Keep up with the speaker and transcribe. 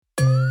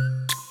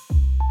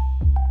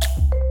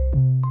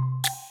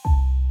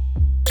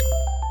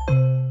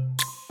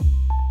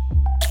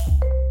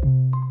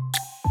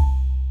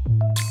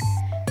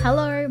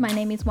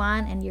name is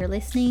Juan and you're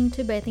listening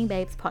to Birthing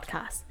Babes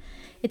podcast.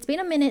 It's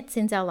been a minute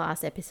since our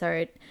last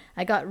episode.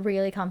 I got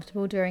really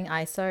comfortable during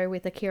ISO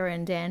with Akira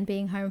and Dan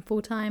being home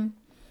full time.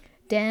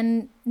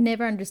 Dan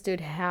never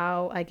understood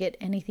how I get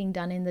anything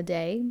done in the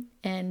day,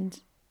 and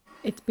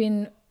it's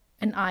been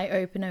an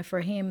eye-opener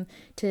for him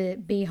to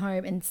be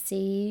home and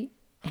see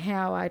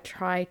how I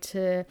try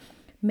to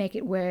make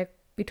it work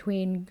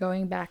between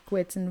going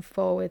backwards and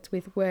forwards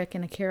with work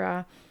and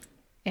Akira,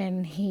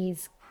 and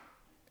he's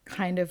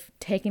kind of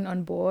taken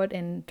on board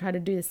and try to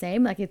do the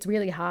same. Like, it's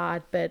really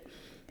hard, but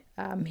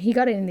he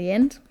got it in the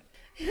end.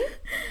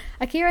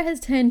 Akira has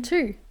turned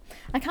 2.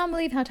 I can't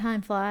believe how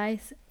time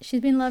flies.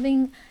 She's been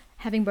loving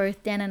having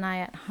both Dan and I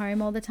at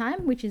home all the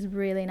time, which is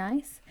really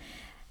nice.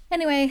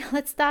 Anyway,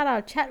 let's start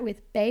our chat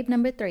with babe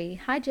number 3.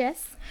 Hi,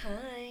 Jess.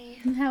 Hi.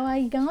 How are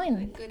you going?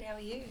 I'm good. How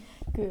are you?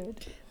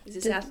 Good. Is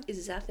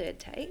this our third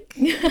take?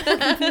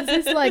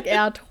 This is like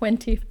our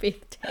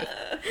 25th take.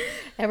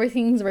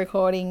 Everything's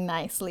recording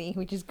nicely,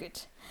 which is good.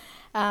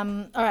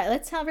 All right,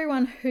 let's tell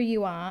everyone who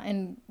you are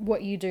and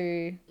what you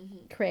do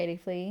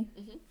creatively.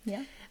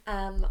 Yeah.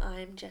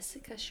 I'm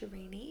Jessica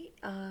Sharini.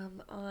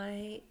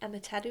 I am a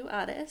tattoo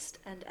artist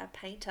and a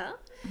painter.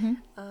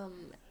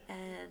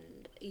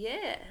 And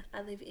yeah,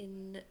 I live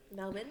in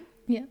Melbourne.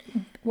 Yeah.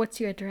 What's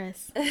your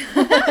address?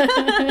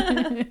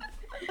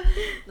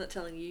 Not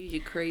telling you, you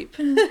creep.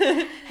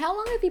 How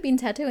long have you been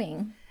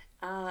tattooing?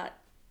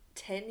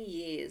 10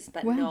 years,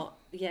 but Wow. not,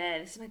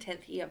 this is my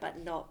 10th year,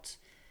 but not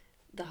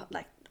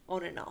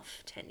on and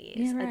off 10 years.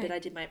 Yeah, right. But I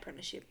did my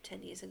apprenticeship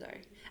 10 years ago.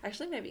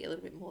 Actually, maybe a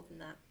little bit more than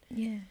that.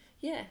 Yeah.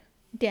 Yeah.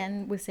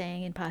 Dan was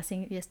saying in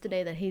passing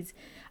yesterday that he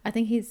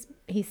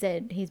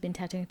said he's been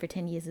tattooing for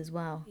 10 years as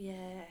well.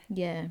 Yeah.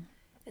 Yeah.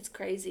 It's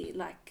crazy,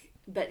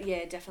 but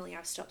yeah, definitely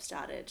I've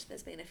started.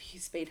 There's been a few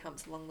speed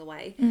humps along the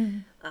way,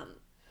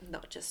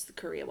 not just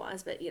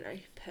career-wise, but,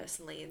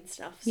 personally and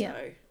stuff. Yeah.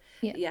 So,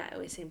 Yeah. I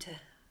always seem to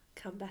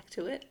come back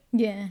to it.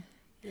 Yeah.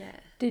 Yeah.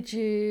 Did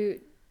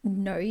you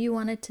know you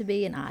wanted to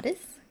be an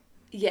artist?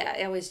 Yeah,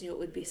 I always knew it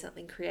would be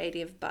something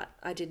creative, but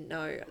I didn't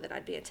know that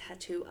I'd be a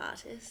tattoo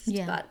artist.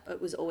 Yeah. But it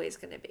was always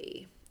going to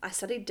be... I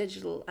studied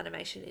digital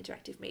animation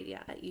interactive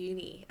media at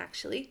uni,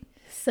 actually.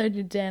 So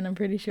did Dan, I'm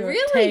pretty sure.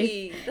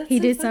 Really? TAFE. That's He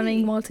so did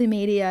funny. something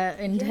multimedia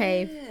in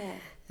TAFE.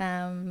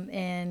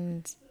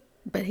 Yeah.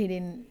 But he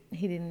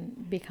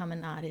didn't become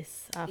an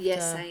artist after. Yeah,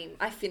 same.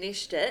 I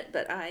finished it,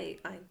 but I'm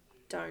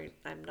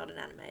not an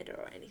animator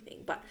or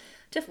anything, but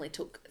definitely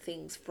took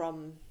things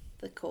from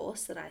the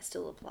course that I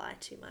still apply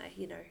to my,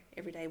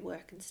 everyday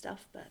work and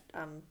stuff. But,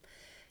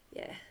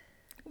 yeah.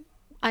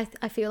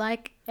 I feel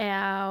like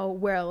our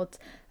worlds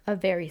are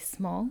very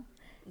small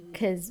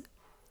because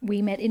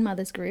we met in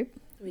Mother's Group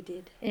We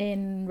did.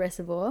 in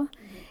Reservoir,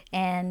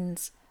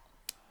 and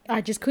I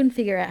just couldn't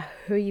figure out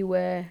who you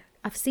were.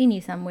 I've seen you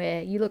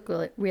somewhere. You look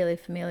really, really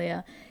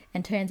familiar.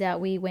 And turns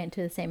out we went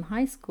to the same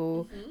high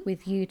school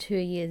with you 2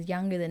 years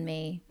younger than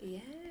me. Yeah.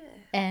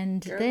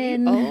 And Girl,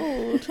 then you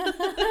old.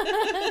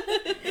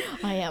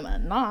 I am a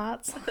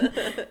not.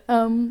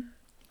 And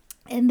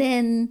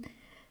then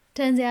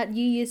turns out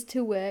you used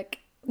to work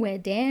where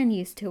Dan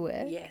used to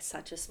work. Yeah,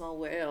 such a small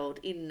world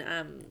in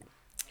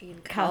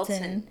Carlton.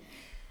 Carlton.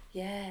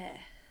 Yeah.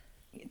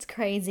 It's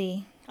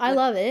crazy. I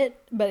love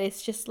it, but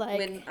it's just like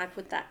When I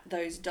put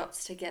those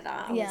dots together,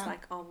 I Yeah. was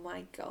like, oh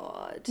my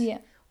God. Yeah.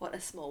 What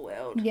a small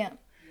world. Yeah.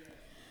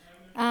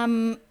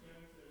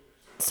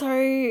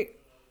 So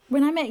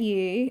when I met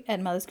you at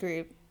Mother's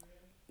Group,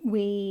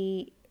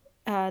 we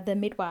the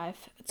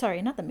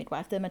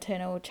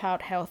maternal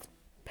child health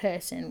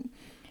person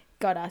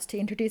got us to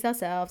introduce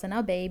ourselves and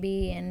our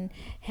baby and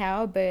how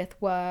our birth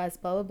was,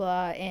 blah blah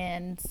blah,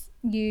 and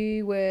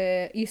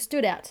you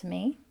stood out to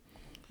me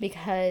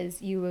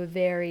because you were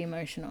very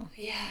emotional.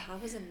 Yeah, I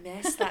was a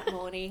mess that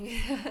morning.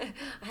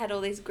 I had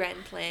all these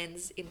grand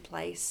plans in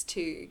place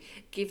to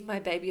give my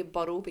baby a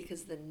bottle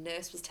because the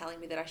nurse was telling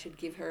me that I should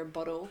give her a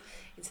bottle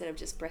instead of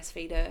just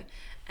breastfeed her.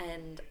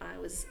 And I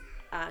was,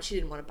 she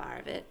didn't want a bar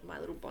of it. My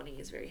little Bonnie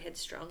is very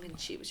headstrong and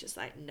she was just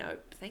like,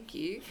 nope, thank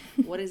you.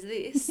 What is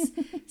this?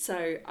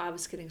 So I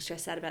was getting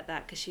stressed out about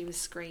that because she was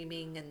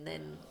screaming, and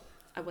then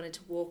I wanted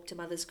to walk to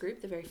Mother's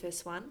Group, the very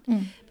first one,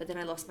 but then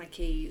I lost my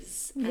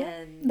keys,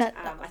 and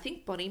I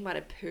think Bonnie might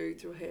have pooed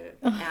through her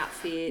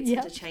outfits,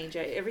 had to change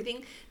her.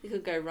 Everything that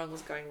could go wrong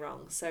was going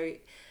wrong. So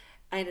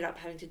I ended up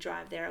having to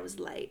drive there. I was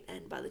late,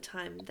 and by the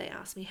time they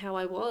asked me how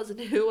I was and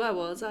who I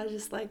was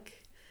just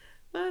like,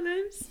 my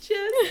name's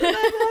Jess and I'm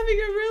having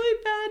a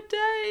really bad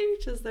day.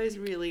 Just those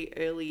really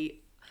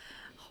early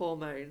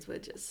hormones were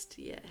just,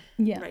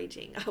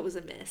 raging. I was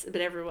a mess.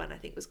 But everyone, I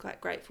think, was quite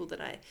grateful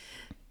that I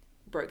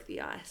broke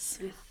the ice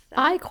with that.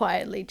 I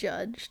quietly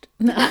judged.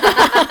 No,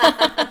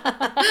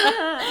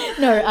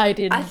 I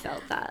didn't. I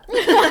felt that.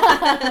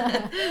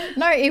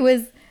 No, it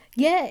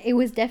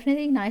was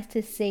definitely nice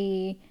to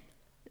see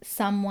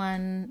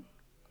someone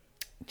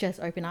just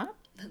open up.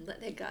 And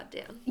let their guard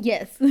down.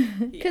 Yes,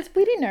 because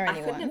we didn't know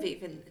anyone.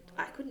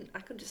 I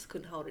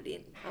couldn't hold it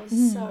in. I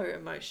was so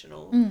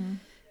emotional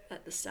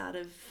at the start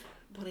of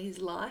Bonnie's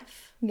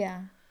life.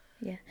 Yeah.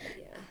 Yeah.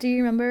 Yeah. Do you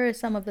remember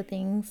some of the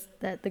things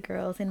that the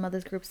girls in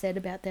Mother's Group said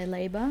about their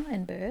labour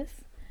and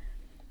birth?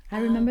 I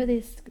remember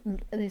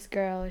this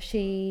girl.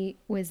 She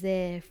was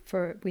there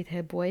with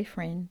her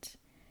boyfriend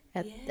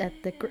at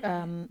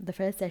the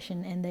first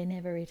session, and they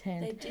never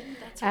returned. They didn't.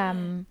 That's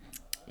right.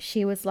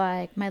 She was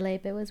like, my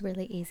labour was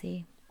really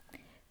easy.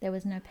 There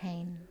was no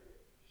pain.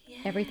 Yeah.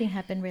 Everything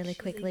happened really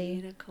She's quickly. a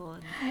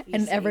unicorn.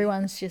 And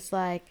everyone's just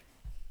like,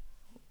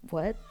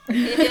 what?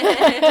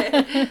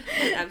 An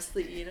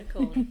absolute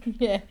unicorn.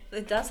 Yeah.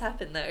 It does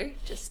happen though.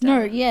 Just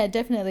No, yeah,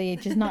 definitely.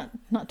 Just not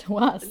to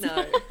us.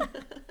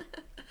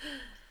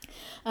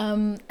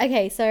 No.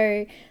 Okay,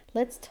 so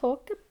let's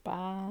talk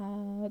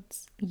about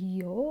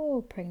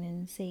your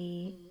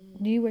pregnancy.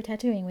 You were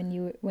tattooing when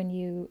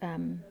you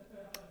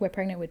were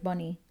pregnant with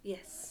Bonnie.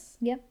 Yes.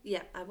 Yep.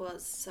 Yeah, I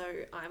was. So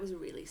I was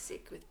really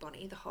sick with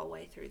Bonnie the whole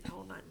way through the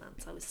whole 9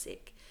 months. I was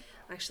sick.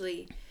 I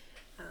actually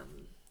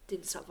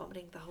didn't stop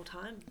vomiting the whole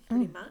time,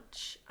 pretty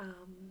much.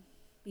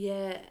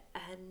 Yeah,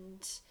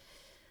 and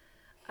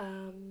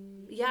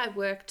I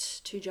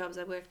worked 2 jobs.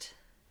 I worked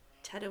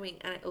tattooing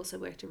and I also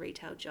worked a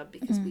retail job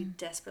because we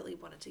desperately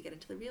wanted to get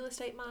into the real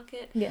estate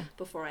market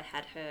before I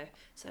had her.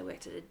 So I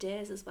worked at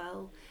Adairs as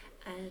well,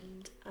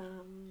 and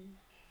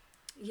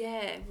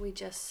we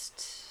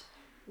just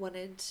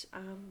wanted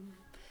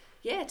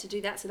to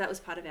do that. So that was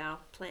part of our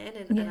plan,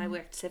 and I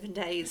worked 7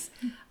 days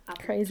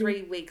Crazy.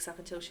 3 weeks up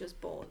until she was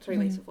born, 3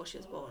 weeks before she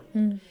was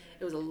born.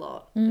 It was a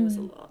lot. It was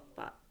a lot,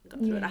 but got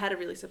through it. I had a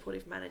really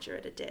supportive manager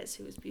at Adairs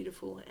who was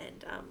beautiful,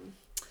 and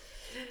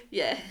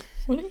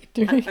What are you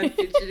doing? I'm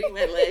fidgeting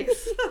my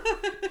legs.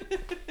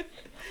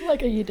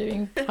 Like, are you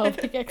doing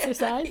pelvic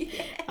exercise?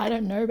 Yeah. I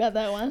don't know about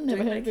that one.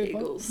 Never Doing heard my of it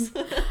before.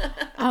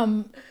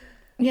 Kegels.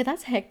 Yeah,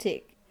 that's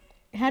hectic.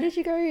 How did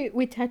you go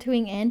with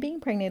tattooing and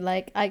being pregnant?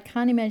 Like, I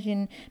can't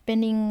imagine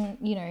bending,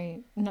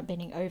 not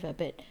bending over,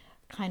 but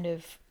kind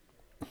of.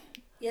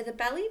 Yeah, the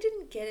belly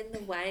didn't get in the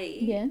way.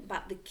 Yeah.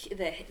 But the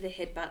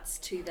headbutts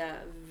to the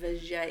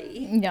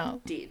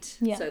vajay did.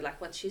 Yeah. So like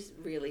once she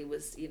really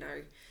was,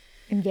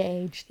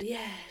 Engaged.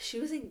 yeah, she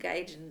was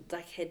engaged and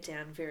like head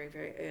down very,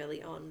 very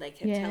early on. They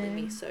kept telling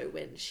me so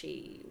when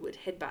she would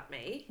headbutt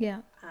me.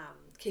 Yeah.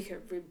 Kick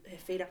her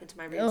feet up into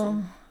my ribs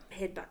and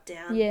headbutt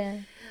down.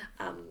 Yeah.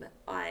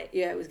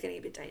 It was getting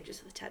a bit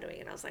dangerous with the tattooing,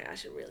 and I was like, I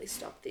should really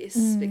stop this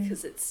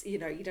because it's you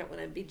don't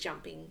want to be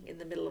jumping in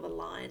the middle of a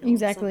line or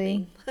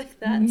something like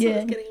that. So it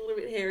was getting a little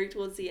bit hairy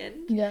towards the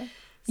end. Yeah.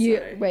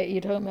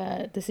 You're talking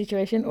about the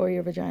situation or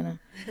your vagina?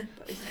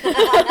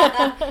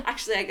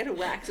 Actually, I got a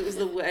wax. It was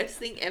the worst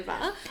thing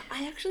ever.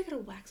 I actually got a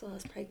wax while I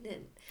was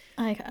pregnant.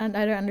 I don't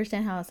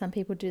understand how some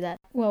people do that.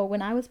 Well,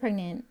 when I was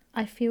pregnant,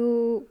 I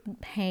feel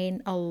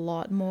pain a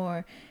lot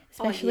more,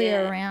 especially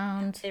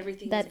around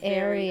everything that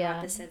area.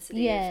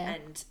 Hypersensitive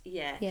and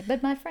Yeah,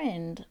 but my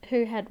friend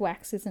who had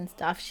waxes and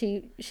stuff,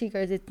 she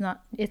goes, it's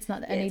not any it's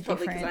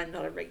probably different. because I'm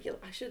not a regular.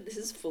 This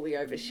is fully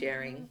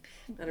oversharing.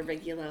 Not a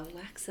regular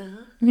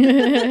waxer.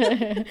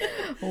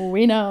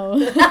 We know.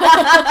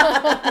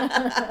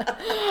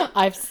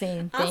 I've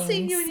seen things. I've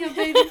seen you and your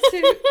babies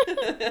too.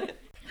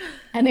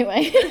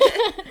 Anyway.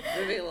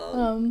 Moving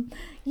along.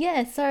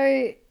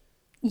 So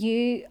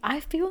I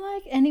feel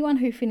like anyone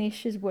who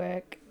finishes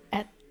work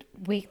at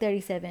week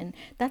 37,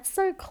 that's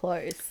so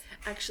close.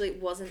 Actually,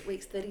 it wasn't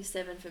weeks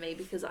 37 for me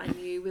because I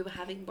knew we were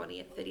having Bonnie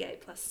at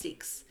 38 plus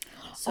 6.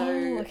 So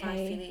I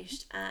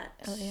finished at...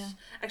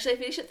 Actually, I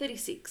finished at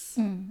 36.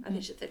 I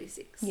finished at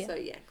 36. Yeah. So,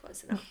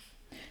 close enough.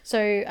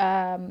 So,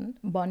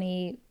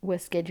 Bonnie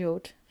was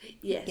scheduled.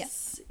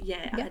 Yes.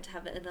 Yeah, I had to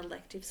have an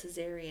elective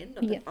cesarean.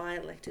 Not that I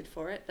elected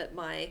for it, but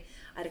I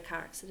had a car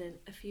accident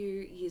a few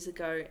years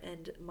ago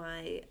and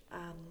my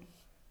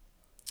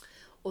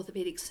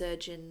orthopedic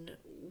surgeon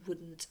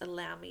wouldn't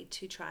allow me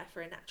to try for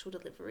a natural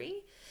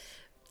delivery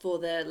for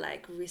the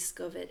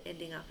risk of it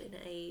ending up in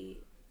a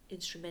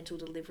instrumental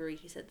delivery.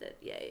 He said that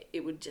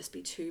it would just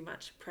be too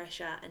much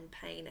pressure and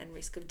pain and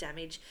risk of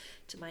damage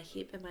to my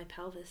hip and my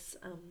pelvis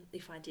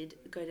if I did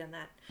go down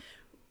that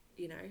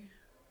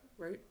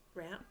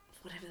route,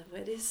 whatever the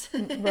word is.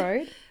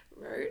 Road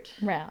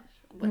whatever.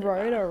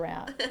 Road or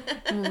route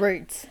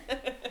route.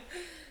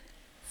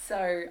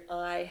 So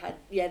I had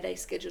they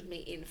scheduled me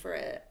in for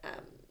a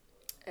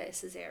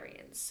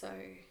cesarean. So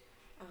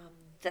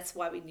that's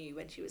why we knew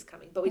when she was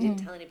coming, but we didn't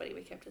tell anybody.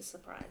 We kept it a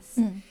surprise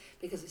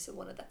because we still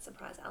wanted that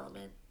surprise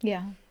element.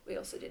 Yeah. We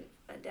also didn't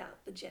find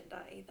out the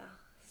gender either.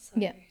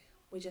 So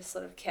we just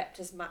sort of kept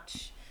as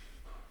much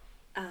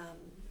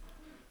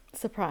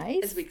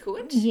surprise as we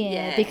could.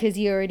 Yeah, because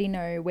you already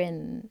know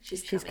when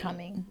she's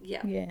coming.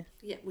 Yeah,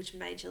 which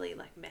majorly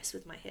messed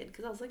with my head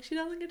because I was like, she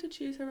doesn't get to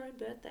choose her own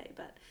birthday,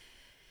 but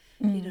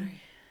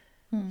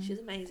she's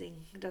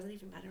amazing. It doesn't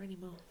even matter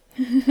anymore.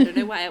 I don't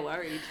know why I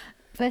worried.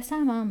 First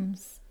time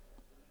mums,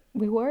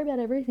 we worry about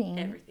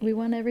everything. We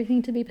want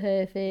everything to be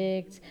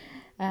perfect,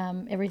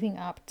 everything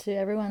up to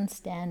everyone's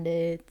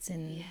standards,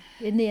 and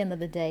in the end of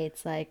the day,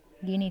 it's like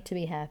you need to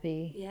be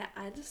happy. Yeah,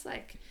 I just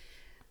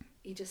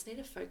you just need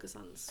to focus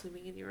on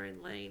swimming in your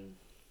own lane.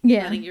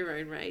 Yeah. running your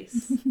own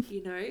race,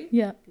 you know?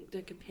 Yeah.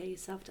 Don't compare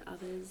yourself to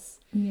others.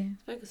 Yeah.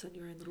 Focus on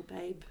your own little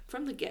babe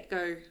from the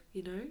get-go,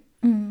 you know?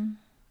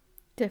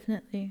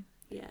 Definitely.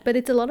 Yeah. But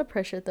it's a lot of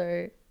pressure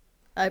though.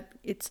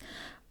 It's,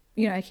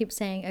 you know, I keep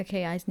saying,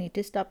 okay, I need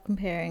to stop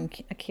comparing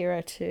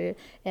Akira to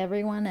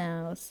everyone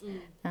else,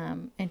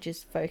 and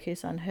just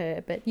focus on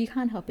her. But you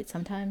can't help it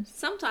sometimes.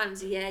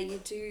 Sometimes, yeah,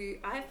 you do.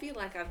 I feel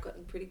like I've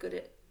gotten pretty good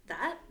at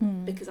that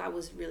because I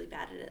was really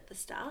bad at it at the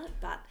start.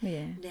 But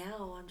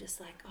now I'm just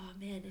like, oh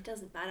man, it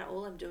doesn't matter.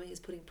 All I'm doing is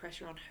putting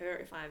pressure on her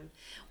if I'm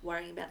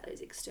worrying about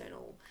those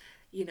external,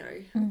 you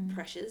know,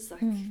 pressures.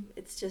 Like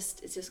it's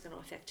just going to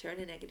affect her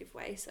in a negative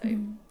way. So it's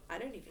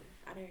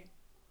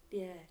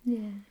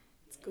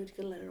good. You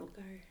got to let it all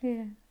go.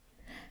 Yeah.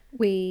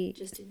 We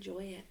Just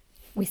enjoy it.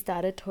 We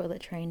started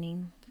toilet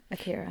training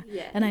Akira.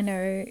 Yeah. And I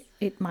know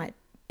it might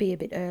be a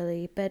bit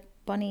early, but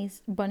Bonnie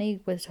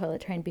was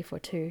toilet trained before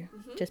 2,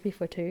 just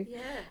before 2. Yeah.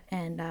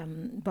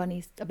 And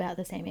Bonnie's about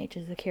the same age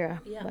as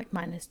Akira, like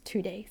minus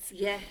 2 days.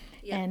 Yeah.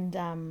 Yeah.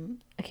 And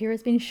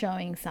Akira's been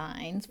showing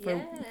signs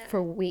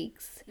for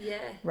weeks. Yeah.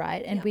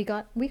 Right? And we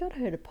got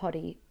her to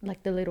potty,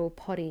 like the little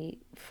potty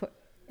for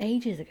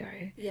ages ago.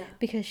 Yeah.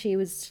 Because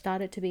she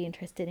started to be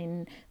interested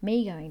in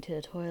me going to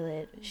the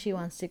toilet. She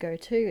wants to go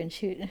too, and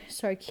she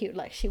so cute.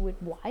 Like she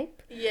would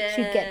wipe. Yeah.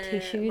 She'd get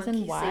tissues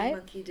and wipe.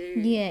 Monkey do.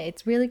 Yeah,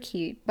 it's really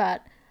cute.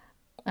 But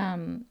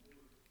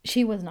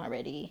she was not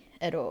ready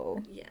at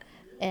all. Yeah.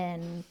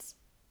 And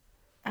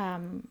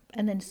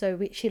then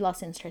she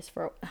lost interest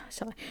for a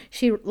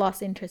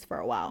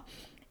while,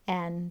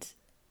 and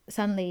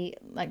suddenly,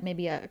 like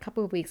maybe a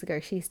couple of weeks ago,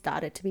 she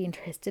started to be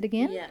interested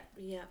again.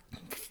 Yeah.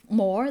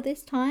 More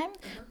this time,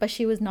 but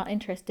she was not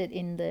interested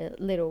in the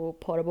little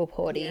portable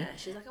potty. Yeah,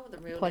 she's like, I want the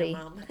real potty.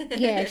 mum.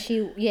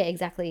 Yeah,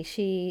 exactly.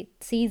 She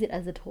sees it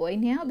as a toy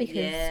now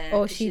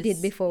because she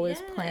did before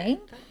was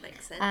playing. That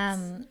makes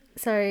sense.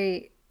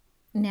 So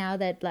now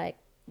that like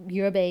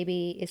your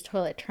baby is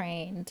toilet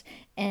trained,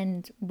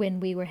 and when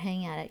we were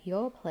hanging out at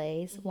your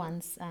place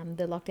once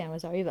the lockdown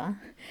was over,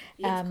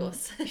 of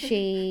course.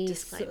 she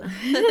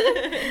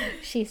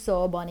she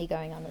saw Bonnie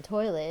going on the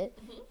toilet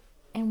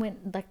and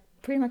went like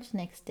pretty much the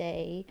next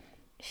day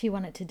she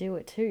wanted to do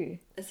it too.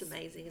 It's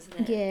amazing, isn't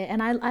it? Yeah,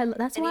 and I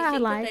that's and why you think I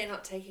like that they're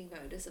not taking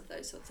notice of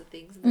those sorts of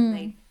things, and then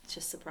they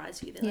just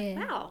surprise you. They're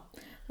like, wow.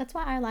 That's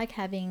why I like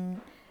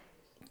getting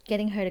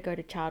her to go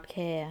to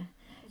childcare.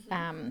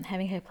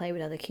 Having her play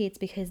with other kids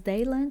because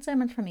they learn so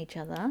much from each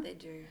other. They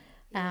do.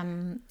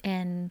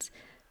 And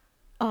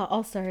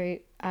also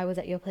I was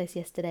at your place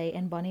yesterday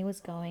and Bonnie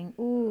was going,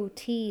 ooh,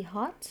 tea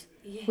hot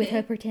with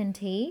her pretend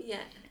tea.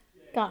 Yeah.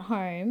 Got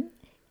home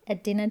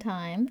at dinner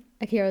time.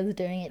 Akira was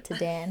doing it to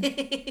Dan.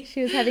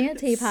 She was having a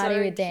tea party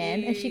with Dan,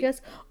 cute. and she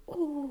goes,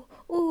 ooh,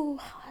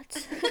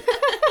 hot.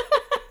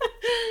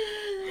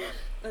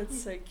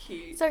 That's so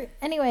cute. So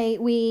anyway,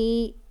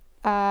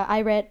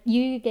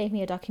 you gave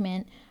me a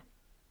document.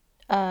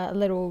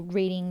 Little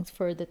readings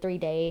for the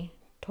 3-day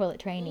toilet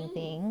training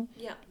thing.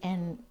 Yeah.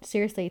 And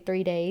seriously,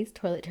 3 days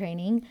toilet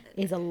training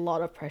is a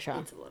lot of pressure.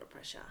 It's a lot of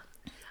pressure.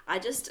 I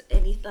just,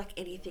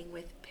 anything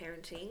with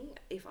parenting,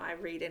 if I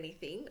read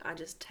anything, I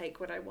just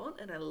take what I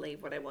want and I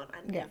leave what I want.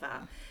 I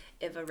never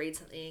ever read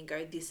something and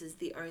go, this is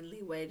the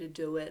only way to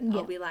do it.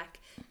 I'll be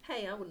like,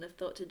 hey, I wouldn't have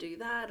thought to do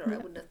that, or I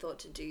wouldn't have thought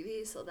to do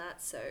this or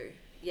that. So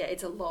yeah,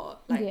 it's a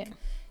lot.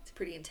 It's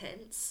pretty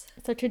intense.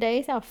 So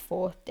today's our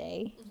 4th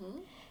day.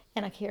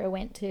 And Akira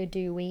went to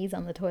do wheeze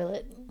on the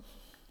toilet.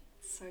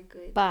 So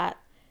good. But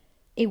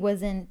it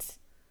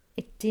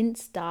didn't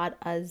start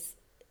as,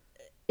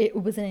 it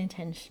wasn't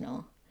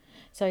intentional.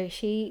 So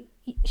she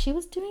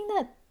was doing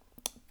that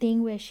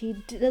thing where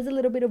she does a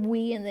little bit of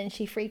wee and then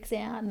she freaks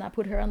out, and I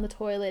put her on the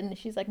toilet and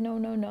she's like,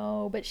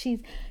 no. But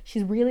she's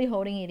really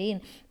holding it in,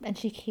 and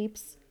she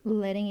keeps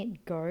letting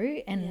it go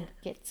and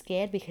get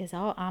scared because,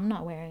 I'm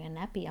not wearing a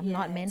nappy. I'm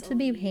not meant to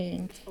be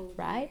peeing,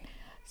 right?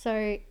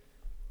 So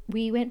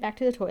we went back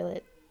to the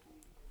toilet.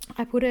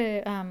 I put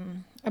a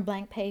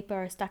blank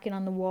paper, stuck it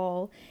on the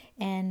wall,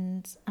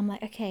 and I'm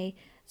like, okay,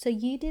 so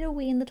you did a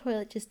wee in the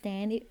toilet just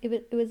then.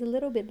 It was a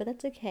little bit, but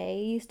that's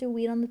okay. You still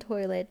weed on the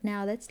toilet.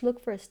 Now let's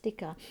look for a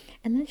sticker.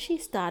 And then she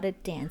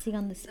started dancing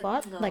on the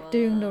spot, like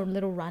doing a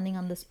little running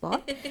on the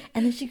spot.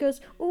 And then she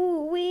goes,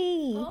 ooh,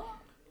 wee. Oh.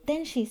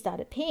 Then she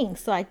started peeing.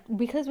 So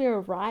because we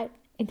were right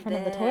in front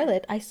of the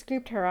toilet, I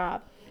scooped her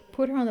up,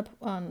 put her on the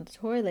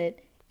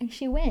toilet, and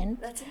she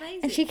went. That's amazing.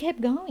 And she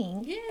kept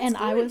going. Yeah, and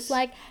I was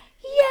like,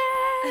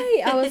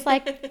 yay! I was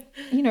like,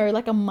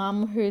 like a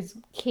mum whose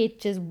kid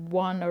just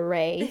won a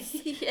race.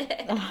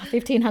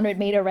 1,500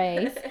 meter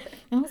race.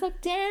 And I was like,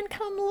 Dan,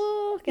 come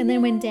look. And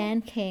then when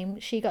Dan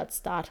came, she got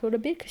startled a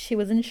bit because she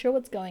wasn't sure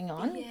what's going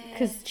on.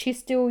 Because she's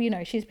still,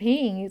 she's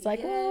peeing. He's like,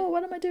 oh,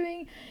 what am I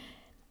doing?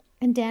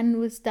 And Dan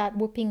would start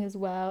whooping as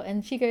well.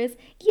 And she goes,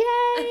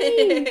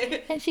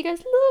 yay! And she goes,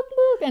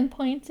 look, and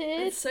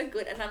pointed. It's so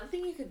good. Another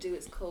thing you could do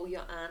is call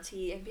your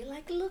auntie and be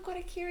like, look what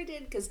Akira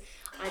did. Because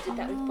I did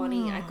that with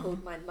Bonnie. I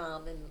called my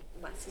mum and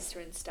my sister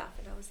and stuff,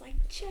 and I was like,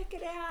 check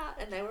it out,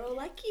 and they were all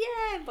like,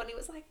 yeah, and Bonnie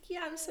was like,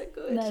 yeah, I'm so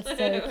good. That's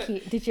so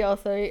cute. Did you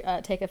also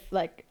take a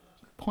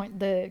point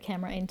the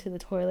camera into the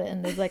toilet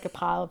and there's like a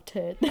pile of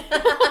turd? No,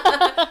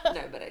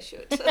 but I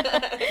should.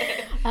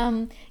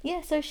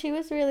 Yeah, so she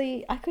was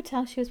really, I could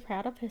tell she was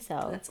proud of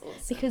herself. That's awesome.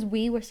 Because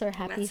we were so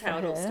happy That's for how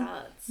her. it all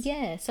starts.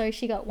 Yeah, so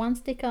she got one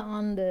sticker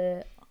on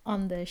the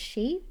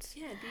sheet.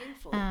 Yeah,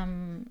 beautiful.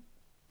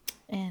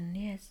 And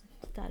yes,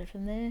 started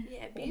from there.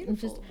 Yeah,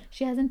 beautiful.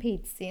 She hasn't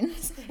peed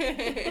since.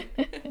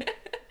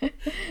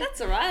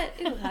 That's all right.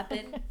 It'll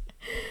happen.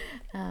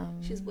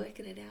 She's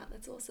working it out.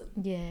 That's awesome.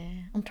 Yeah,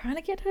 I'm trying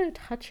to get her to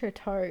touch her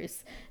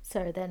toes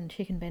so then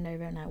she can bend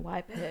over and I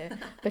wipe her.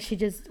 But she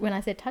just, when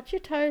I said touch your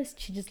toes,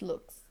 she just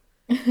looks.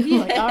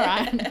 Like, all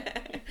right.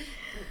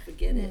 Don't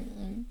forget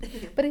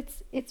it. But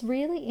it's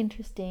really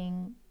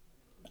interesting.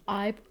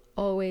 I've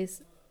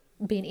always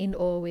been in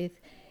awe with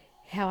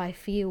how I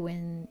feel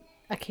when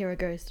Akira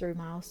goes through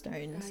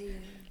milestones. Oh, yeah.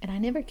 And I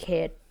never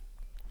cared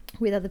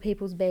with other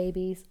people's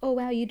babies. Oh,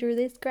 wow, you drew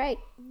this. Great.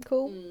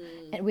 Cool.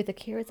 And with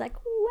Akira, it's like,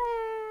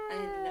 wow.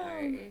 I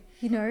know.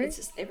 You know? It's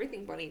just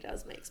everything Bonnie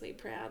does makes me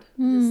proud.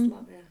 I just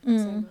love her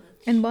so much.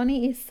 And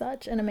Bonnie is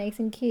such an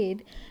amazing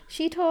kid.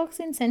 She talks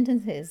in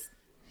sentences.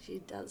 She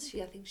does.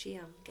 I think she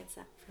gets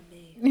that from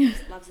me.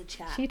 Just loves a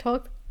chat. She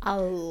talks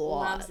a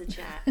lot. Loves a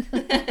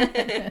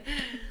chat.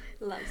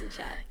 Loves a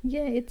chat.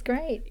 Yeah, it's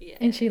great. Yeah.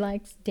 And she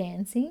likes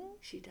dancing.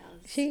 She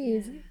does.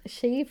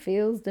 She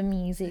feels the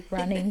music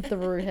running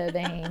through her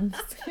veins.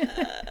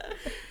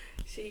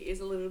 She is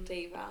a little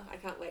diva. I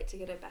can't wait to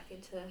get her back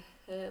into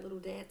her little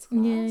dance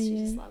class. Yeah, She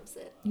yeah. just loves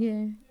it.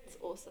 Yeah. It's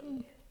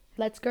awesome.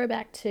 Let's go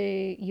back to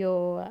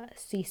your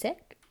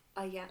C-sec.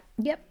 Oh, yeah.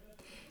 Yep.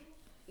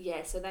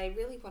 Yeah, so they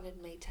really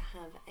wanted me to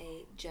have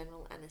a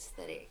general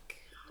anaesthetic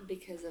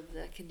because of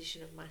the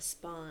condition of my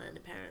spine,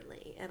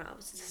 apparently. And I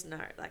was just, no.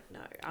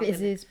 Is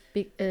this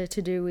big, to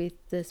do with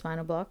the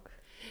spinal block?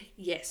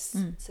 Yes.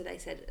 So they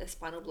said a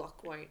spinal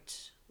block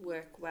won't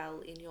work well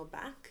in your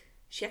back.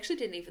 She actually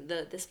didn't even,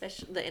 the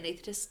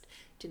anaesthetist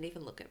didn't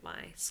even look at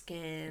my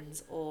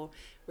scans or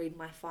read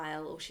my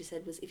file. All she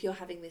said was, if you're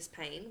having this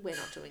pain, we're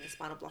not doing a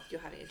spinal block, you're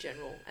having a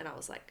general. And I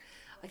was like,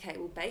 okay,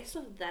 well, based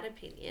on that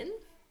opinion,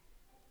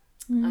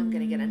 I'm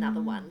going to get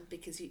another one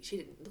because she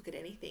didn't look at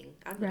anything.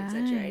 I'm not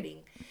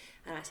exaggerating.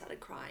 And I started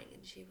crying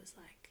and she was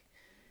like,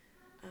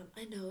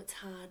 I know it's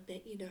hard,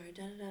 but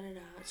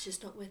it's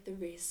just not worth the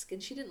risk.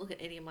 And she didn't look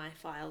at any of my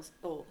files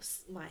or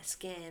my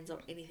scans or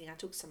anything. I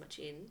took so much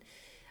in.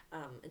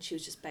 And she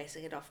was just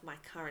basing it off my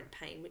current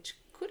pain, which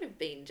could have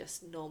been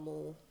just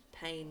normal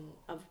pain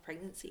of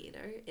pregnancy,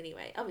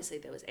 Anyway, obviously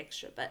there was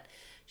extra, but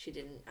she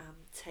didn't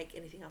take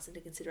anything else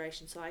into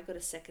consideration. So I got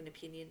a second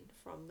opinion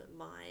from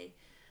my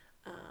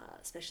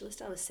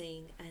specialist I was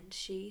seeing, and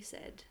she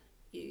said,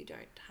 you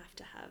don't have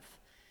to have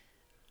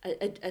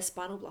a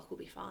spinal block will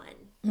be fine.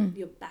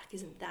 Your back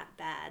isn't that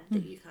bad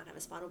that you can't have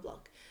a spinal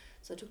block.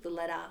 So I took the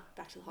letter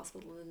back to the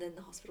hospital, and then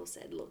the hospital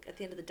said, look, at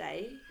the end of the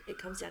day, it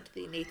comes down to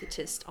the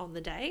anaesthetist on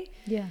the day.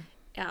 Yeah.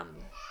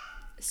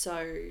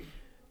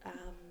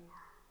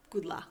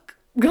 Good luck,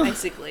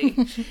 basically.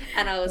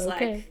 And I was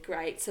Okay. like,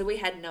 great. So we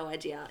had no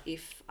idea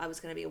if I was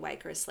going to be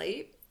awake or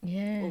asleep,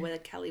 Yeah. or whether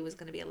Kelly was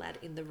going to be allowed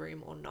in the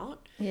room or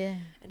not. Yeah.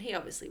 And he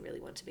obviously really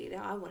wanted to be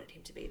there. I wanted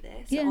him to be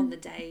there. So Yeah. on the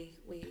day,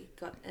 we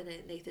got an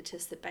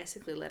anaesthetist that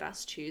basically let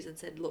us choose and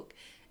said, look,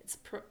 it's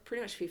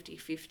pretty much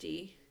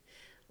 50-50.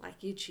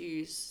 Like, you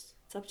choose.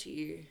 It's up to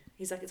you.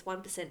 He's like, it's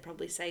 1%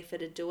 probably safer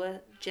to do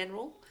a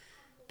general,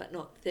 but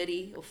not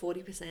 30 or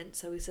 40%.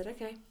 So we said,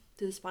 okay,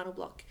 do the spinal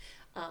block.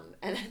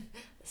 And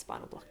the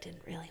spinal block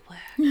didn't really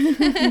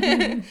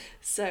work.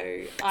 So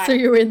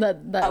you were in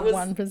that was-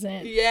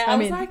 1%. yeah, I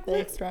was like, the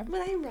extra.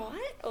 were they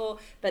right?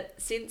 But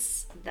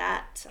since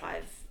that,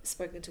 I've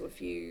spoken to a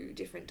few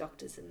different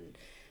doctors and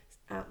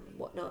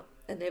whatnot,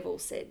 and they've all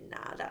said,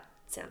 nah, that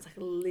sounds like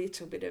a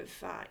little bit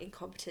of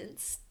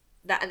incompetence.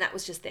 That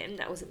was just them.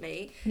 That wasn't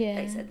me.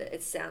 Yeah. They said that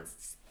it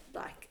sounds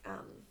like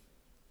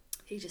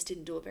he just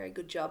didn't do a very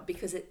good job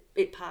because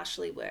it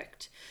partially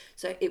worked.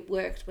 So it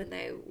worked when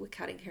they were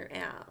cutting her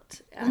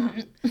out.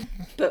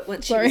 But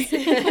once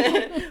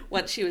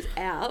she was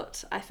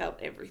out, I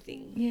felt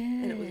everything. Yeah.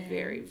 And it was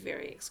very,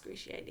 very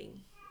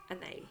excruciating. And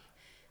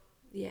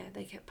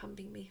they kept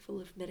pumping me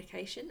full of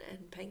medication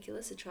and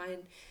painkillers to try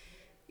and,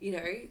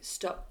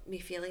 stop me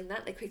feeling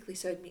that. They quickly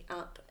sewed me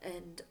up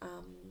and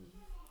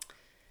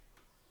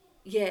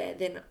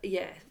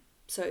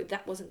so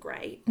that wasn't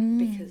great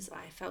because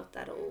I felt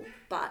that all.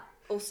 But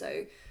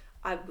also,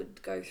 I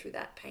would go through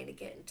that pain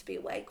again to be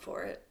awake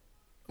for it.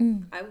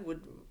 I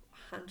would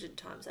 100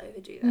 times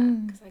overdo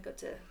that because I got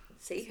to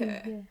see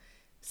her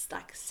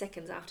like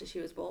seconds after she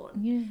was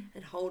born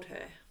and hold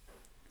her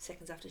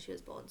seconds after she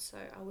was born. So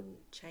I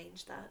wouldn't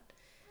change that.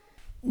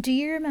 Do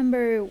you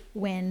remember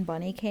when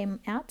Bonnie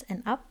came out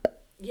and up?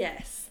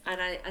 Yes,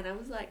 and I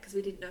was like, because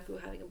we didn't know if we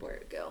were having a boy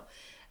or a girl,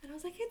 And I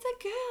was like, it's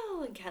a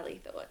girl. And Kelly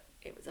thought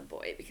it was a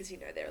boy because,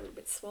 they're a little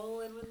bit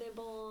swollen when they're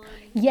born.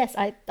 Yes,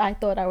 I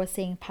thought I was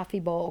seeing puffy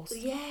balls.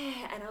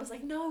 Yeah, and I was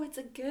like, no, it's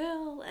a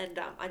girl. And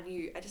I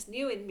just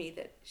knew in me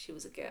that she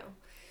was a girl.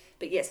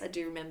 But yes, I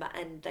do remember,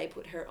 and they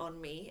put her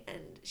on me,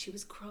 and she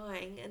was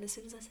crying, and as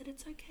soon as I said,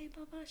 it's okay,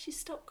 Baba, she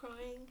stopped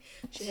crying.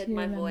 She heard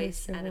my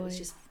voice, and it was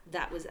just,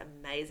 that was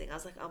amazing. I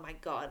was like, oh my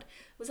God.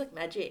 It was like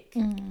magic.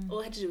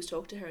 All I had to do was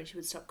talk to her, and she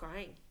would stop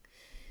crying.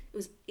 It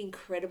was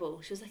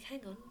incredible. She was like,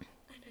 hang on,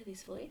 I know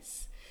this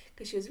voice.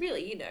 Because she was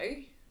really,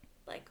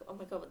 like, oh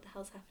my God, what the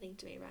hell's happening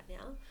to me right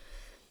now?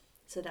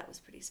 So that was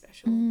pretty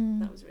special.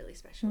 That was really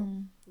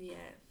special. Yeah.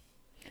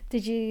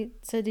 Did you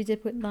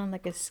put on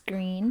like a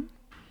screen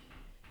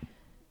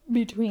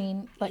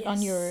between, like,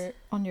 Yes.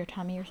 on your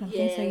tummy or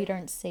something, so Yeah. you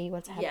don't see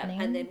what's happening?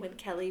 Yeah, and then when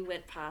Kelly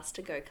went past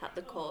to go cut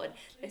the cord,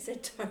 they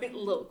said, don't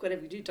look.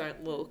 Whatever you do,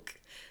 don't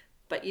look.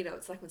 But,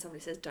 it's like when somebody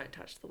says, don't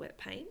touch the wet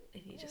paint,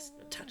 and you just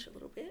touch a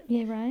little bit.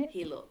 Yeah, right?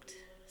 He looked.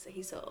 So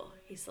he saw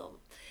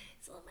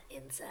my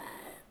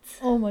insides.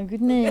 Oh my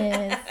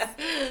goodness.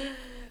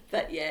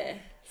 But yeah,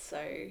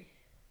 so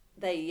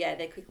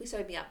they quickly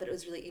sewed me up, but it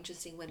was really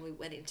interesting when we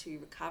went into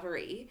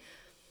recovery.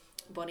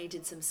 Bonnie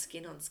did some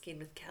skin on skin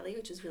with Kelly,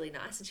 which was really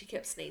nice, and she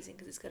kept sneezing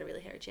because it's got a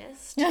really hairy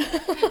chest.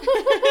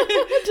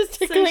 Just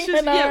tickling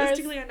her nose. Yeah, it was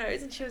tickling her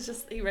nose, and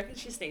he reckoned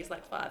she sneezed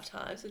like 5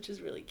 times, which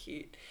was really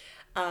cute.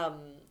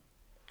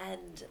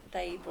 And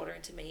they brought her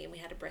into me, and we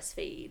had a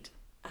breastfeed,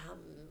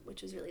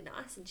 which was really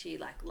nice, and she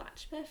like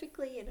latched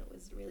perfectly, and it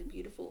was really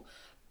beautiful.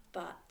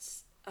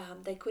 But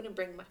they couldn't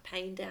bring my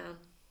pain down.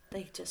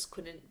 They just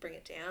couldn't bring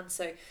it down.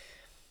 So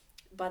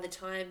by the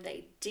time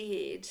they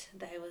did,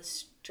 they were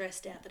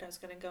stressed out that I was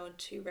going to go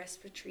into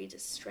respiratory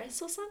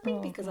distress or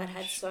something because I'd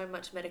had so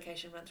much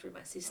medication run through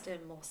my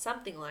system or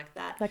something like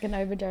that. Like an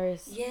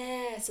overdose.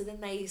 Yeah, so then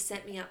they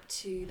sent me up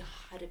to the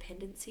high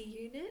dependency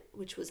unit,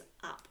 which was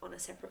up on a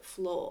separate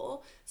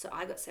floor. So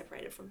I got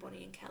separated from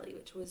Bonnie and Kelly,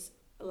 which was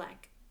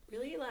like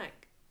really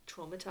like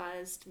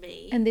traumatized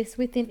me. And this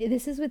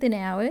is within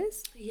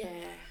hours?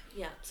 Yeah.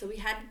 So we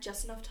had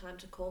just enough time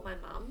to call my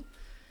mum.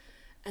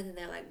 And then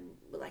they're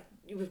like,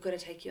 we've got to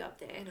take you up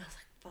there. And I was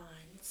like,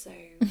 fine. So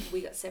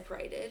we got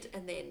separated.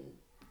 And then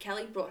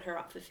Kelly brought her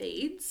up for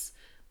feeds,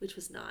 which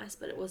was nice,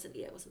 but it wasn't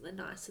the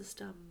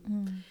nicest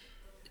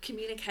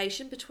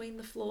communication between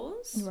the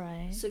floors.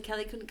 Right. So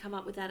Kelly couldn't come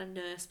up without a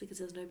nurse because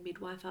there was no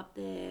midwife up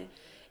there.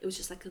 It was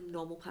just like a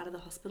normal part of the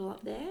hospital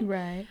up there.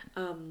 Right.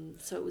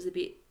 So it was a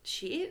bit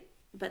shit.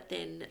 But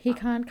then he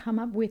can't come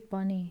up with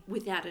Bonnie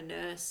without a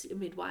nurse, a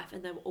midwife,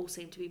 and they all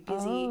seemed to be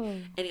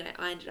busy. Anyway,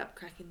 I ended up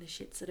cracking the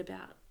shits at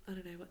about, I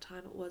don't know what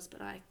time it was,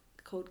 but I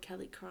called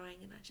Kelly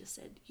crying, and I just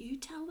said, you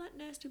tell that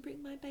nurse to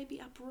bring my baby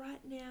up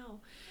right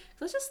now.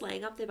 So I was just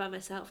laying up there by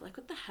myself, like,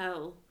 what the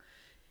hell?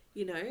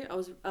 I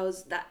was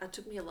that, it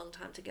took me a long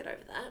time to get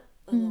over that,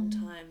 long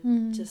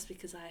time, just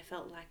because I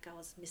felt like I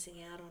was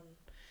missing out on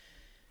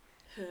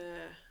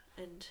her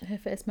and her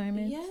first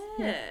moment.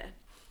 Yeah.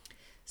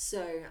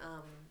 So,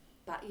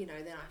 but, then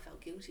I felt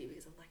guilty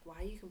because I'm like,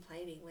 why are you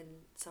complaining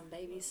when some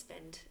babies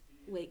spend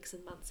weeks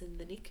and months in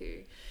the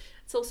NICU?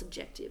 It's all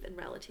subjective and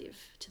relative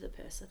to the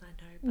person, I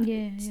know, but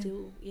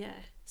still,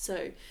 yeah.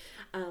 So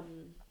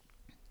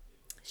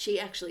she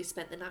actually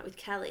spent the night with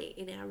Kelly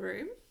in our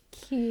room.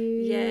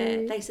 Cute.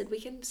 Yeah, they said,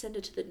 we can send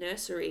her to the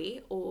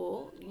nursery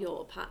or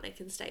your partner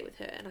can stay with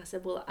her. And I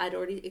said, well, I'd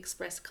already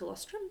expressed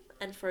colostrum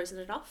and frozen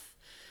it off.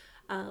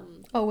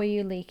 Were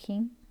you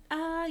leaking?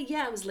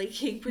 Yeah, I was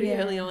leaking pretty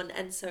early on,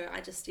 and so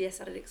I just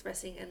started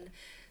expressing and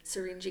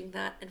syringing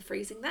that and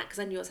freezing that because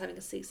I knew I was having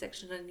a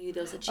C-section. I knew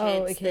there was a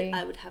chance that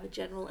I would have a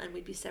general and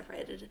we'd be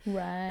separated.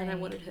 Right. And I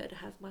wanted her to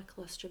have my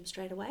colostrum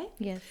straight away.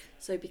 Yes.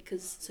 So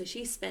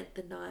she spent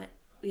the night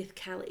with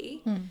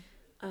Kelly,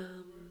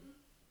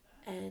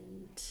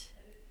 and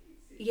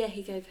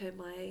he gave her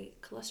my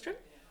colostrum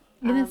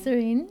in a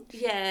syringe.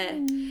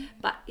 Yeah,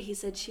 but he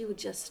said she would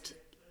just.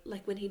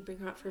 Like when he'd bring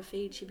her up for a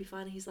feed, she'd be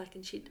fine. He's like,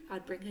 and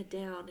I'd bring her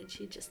down, and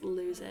she'd just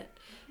lose it.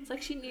 It's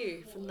like she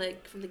knew from the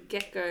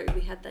get go.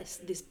 We had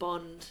this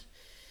bond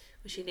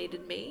where she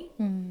needed me.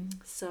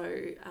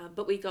 So,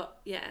 but we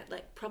got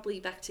properly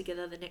back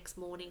together the next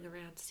morning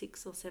around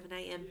 6 or 7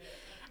 a.m.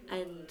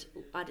 And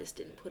I just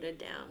didn't put her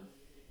down.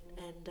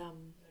 And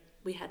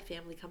we had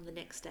family come the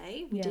next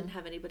day. We didn't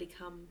have anybody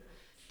come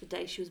the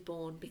day she was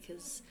born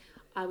because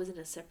I was in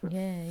a separate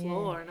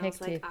floor, and I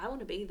was like, I want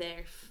to be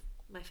there.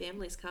 My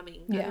family's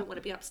coming. I don't want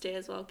to be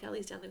upstairs while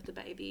Kelly's down there with the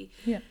baby.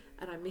 Yeah.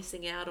 And I'm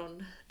missing out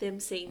on them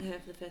seeing her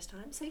for the first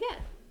time. So,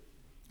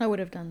 I would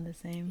have done the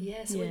same.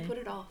 Yeah, so we put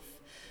it off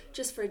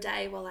just for a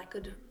day while I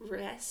could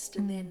rest.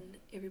 And then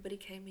everybody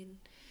came in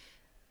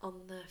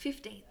on the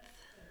 15th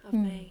of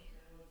May.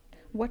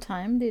 What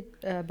time did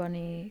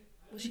Bonnie...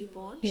 Was she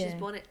born? She was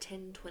born at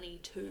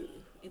 10:22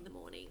 in the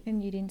morning.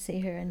 And you didn't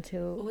see her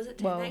until... Or was it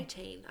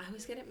 10:18? I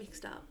always get it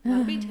mixed up. Might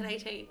have been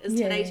 10:18. It was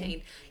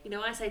 10:18.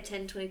 I say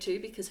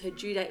 10:22 because her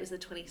due date was the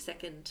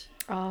 22nd.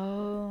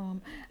 Oh.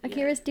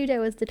 Akira's due date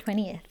was the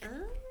 20th.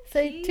 Oh,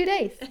 so cute. 2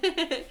 days.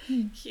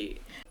 Cute.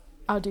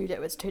 Our due date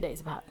was 2 days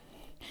apart.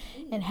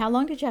 And how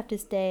long did you have to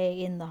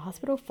stay in the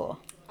hospital for?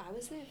 I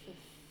was there for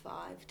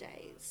 5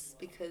 days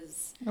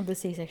because, Of the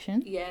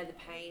C-section? yeah, the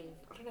pain.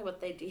 I don't know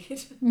what they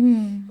did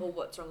or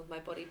what's wrong with my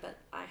body, but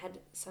I had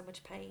so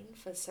much pain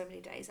for so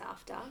many days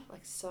after,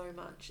 like so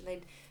much. And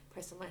they'd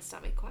press on my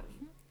stomach quite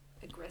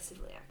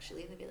aggressively,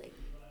 actually, and they'd be like,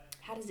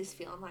 "How does this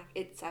feel?" I'm like,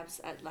 "It's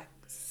like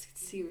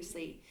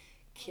seriously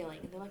killing."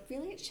 And they're like,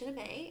 "Really? It shouldn't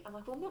be." I'm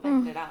like, "Well, I'm not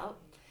making it up."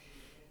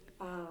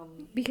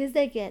 Because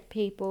they get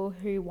people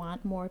who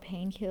want more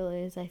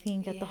painkillers, I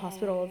think, at the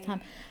hospital all the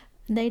time.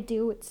 They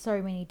deal with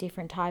so many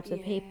different types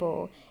of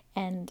people,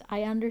 and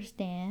I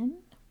understand,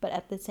 but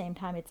at the same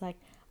time, it's like,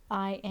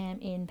 I am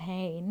in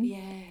pain.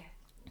 Yeah.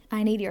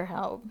 I need your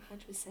help.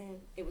 100%.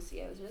 It was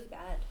really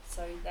bad.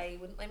 So they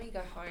wouldn't let me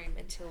go home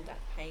until that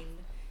pain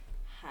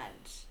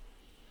had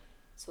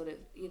sort of,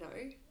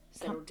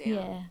 settled down.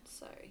 Yeah.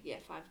 So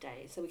 5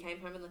 days. So we came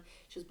home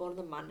she was born on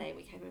the Monday.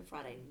 We came home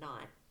Friday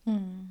night.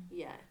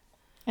 Yeah.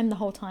 And the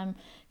whole time,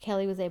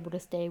 Kelly was able to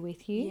stay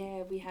with you.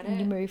 Yeah, we had and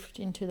you moved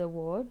into the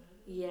ward.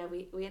 Yeah,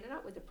 we ended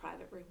up with a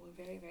private room.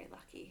 We're very, very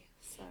lucky.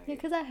 So Yeah,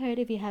 because I heard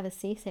if you have a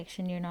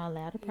C-section, you're not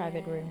allowed a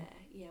private room.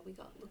 Yeah, we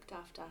got looked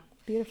after.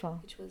 Beautiful.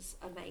 Which was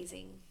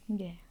amazing.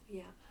 Yeah.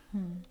 Yeah.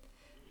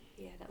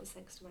 Yeah, that was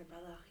thanks to my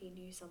brother. He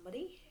knew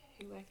somebody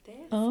who worked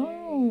there.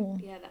 Oh.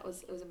 So, yeah, it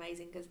was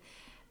amazing because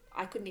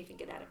I couldn't even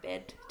get out of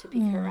bed to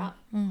pick her up.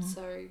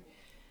 So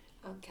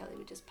Kelly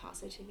would just pass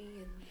her to me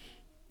and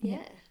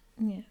Yeah.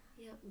 Yeah.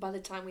 By the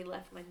time we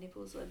left, my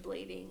nipples were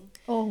bleeding.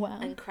 Oh, wow.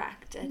 And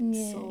cracked and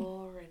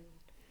sore, and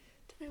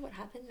don't know what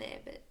happened there,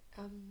 but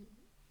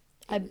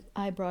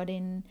I brought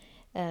in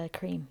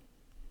cream.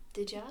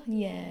 Did ya?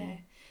 Yeah.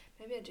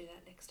 Maybe I'll do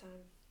that next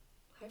time.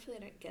 Hopefully, I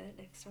don't get it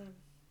next time.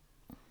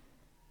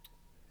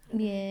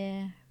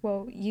 Yeah.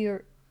 Well,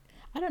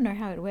 I don't know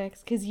how it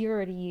works because you're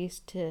already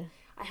used to.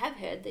 I have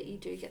heard that you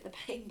do get the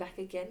pain back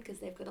again because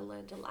they've got to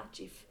learn to latch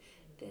if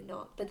they're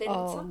not. But then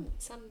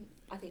some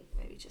I think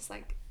maybe just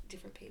like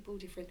different people,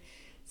 different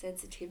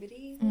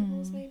sensitivity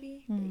levels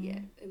maybe. But yeah,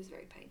 it was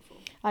very painful.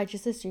 I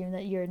just assume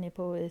that your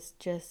nipple is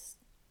just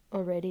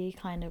already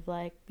kind of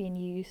like being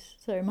used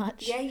so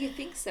much. Yeah, you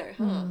think so,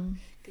 huh?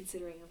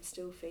 Considering I'm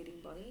still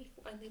feeding Bonnie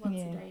only once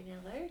a day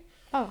now though.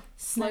 Oh.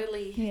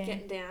 Slowly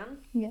getting down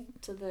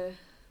to the,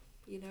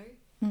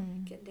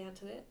 getting down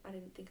to it. I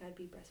didn't think I'd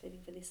be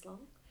breastfeeding for this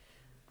long.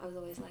 I was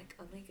always like,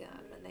 oh my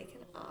God, when they can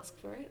ask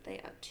for it, they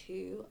are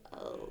too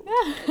old.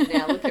 And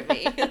now look at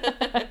me.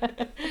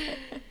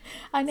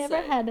 I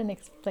never had an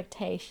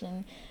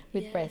expectation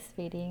with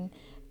breastfeeding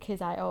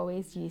because I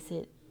always use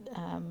it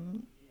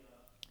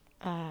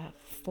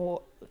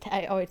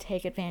I always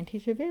take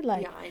advantage of it.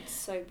 Like, yeah, it's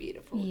so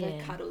beautiful.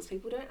 The cuddles.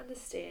 People don't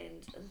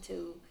understand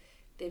until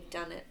they've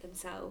done it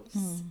themselves.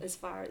 As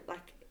far as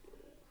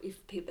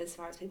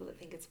people that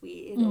think it's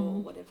weird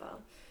or whatever.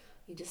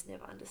 You just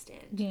never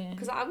understand. Yeah.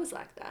 Because I was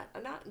like that.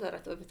 And not that I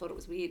ever thought it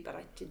was weird, but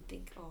I did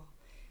think, oh,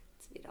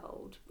 it's a bit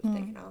old if they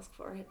can ask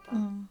for it. But,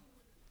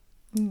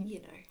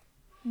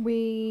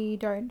 We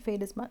don't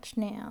feed as much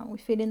now. We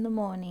feed in the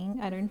morning.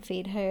 I don't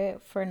feed her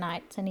for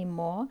nights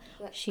anymore.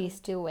 She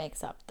still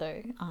wakes up,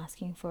 though,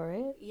 asking for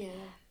it.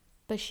 Yeah.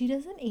 But she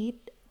doesn't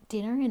eat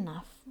dinner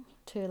enough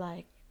to,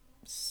 like,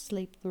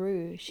 sleep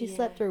through. She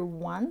slept through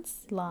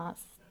once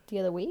the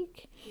other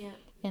week. Yeah.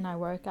 And I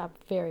woke up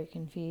very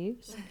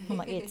confused. I'm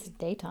like, it's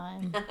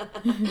daytime.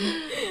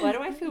 Why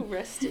do I feel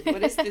rested?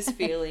 What is this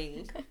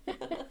feeling?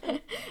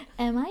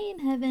 Am I in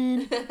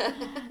heaven?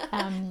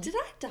 Did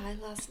I die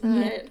last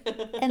night?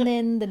 And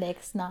then the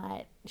next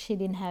night, she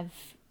didn't have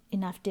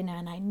enough dinner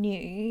and I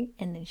knew.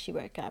 And then she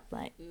woke up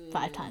like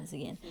 5 times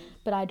again.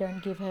 But I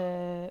don't give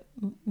her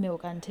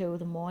milk until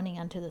the morning,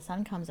 until the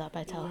sun comes up,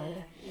 I tell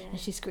her. Yeah. And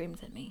she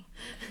screams at me.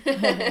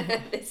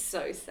 It's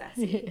so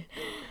sassy.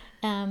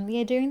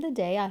 During the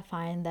day, I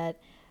find that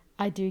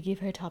I do give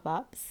her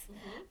top-ups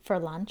for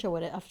lunch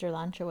or after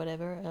lunch or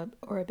whatever,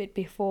 or a bit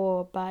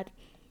before, but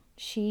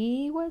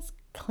she was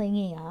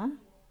clingier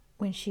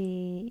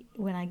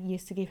when I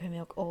used to give her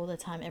milk all the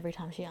time, every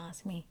time she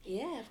asked me.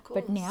 Yeah, of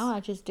course. But now I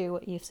just do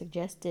what you've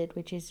suggested,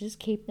 which is just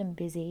keep them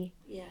busy.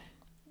 Yeah.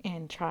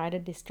 And try to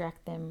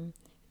distract them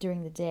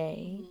during the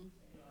day.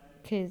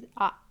 Because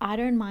I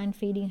don't mind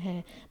feeding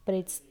her, but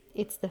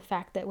it's the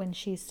fact that when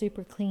she's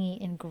super clingy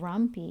and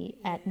grumpy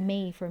at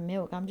me for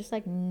milk, I'm just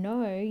like,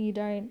 no, you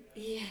don't.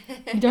 Yeah.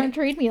 You don't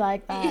treat me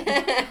like that.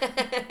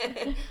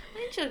 Yeah.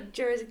 Aren't you a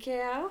Jersey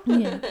cow?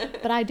 Yeah,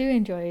 but I do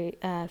enjoy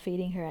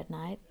feeding her at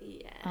night.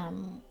 Yeah.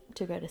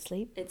 To go to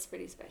sleep. It's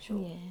pretty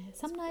special. Yeah.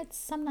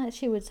 Some nights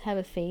she would have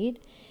a feed,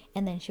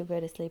 and then she'll go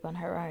to sleep on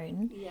her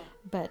own. Yeah.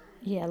 But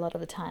yeah, a lot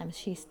of the times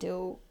she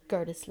still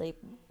go to sleep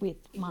with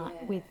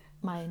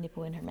my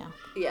nipple in her mouth.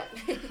 Yeah.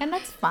 And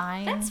that's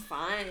fine. That's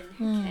fine.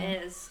 Who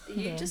cares?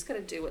 You just got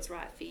to do what's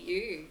right for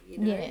you,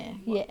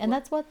 Yeah. And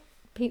that's what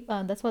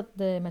that's what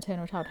the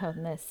maternal child health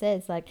nurse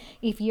says. Like,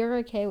 if you're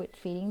okay with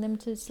feeding them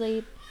to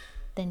sleep,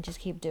 then just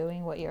keep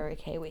doing what you're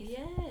okay with.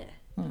 Yeah.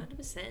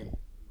 100%.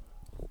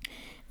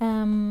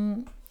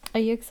 Are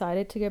you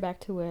excited to go back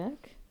to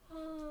work?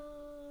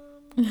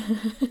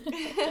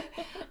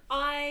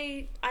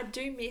 I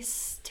do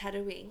miss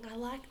tattooing. I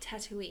like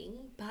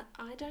tattooing, but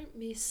I don't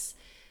miss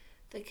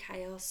the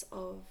chaos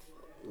of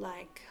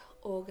like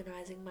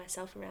organizing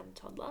myself around the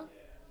toddler.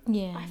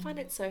 Yeah. I find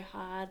it so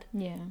hard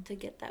Yeah. to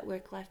get that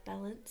work-life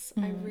balance.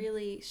 I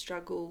really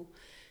struggle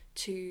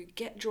to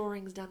get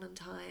drawings done on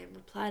time,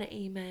 reply to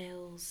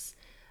emails,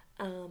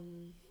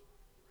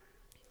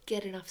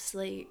 get enough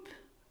sleep,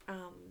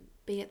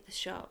 be at the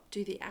shop,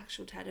 do the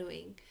actual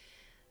tattooing,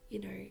 you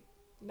know,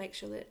 make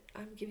sure that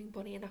I'm giving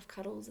Bonnie enough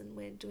cuddles and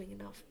we're doing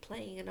enough,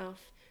 playing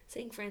enough,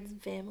 seeing friends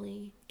and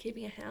family,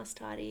 keeping a house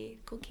tidy,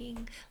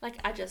 cooking. Like,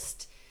 I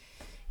just,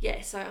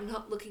 yeah, so I'm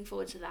not looking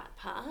forward to that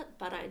part,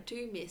 but I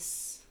do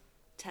miss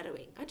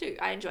tattooing. I do.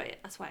 I enjoy it.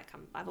 That's why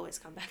I've always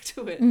come back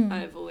to it.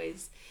 I've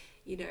always,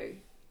 you know,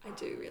 I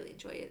do really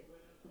enjoy it.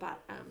 But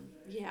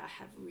yeah, I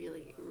have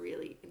really,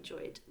 really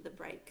enjoyed the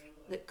break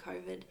that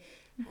COVID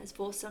has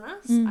forced on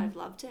us. I've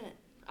loved it.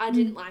 I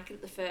didn't like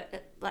it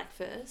at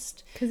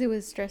first. Because it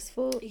was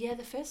stressful. Yeah,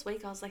 the first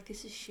week I was like,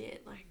 this is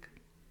shit. Like,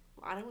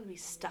 I don't want to be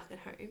stuck at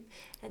home.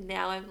 And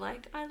now I'm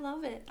like, I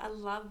love it. I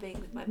love being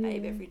with my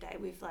babe every day.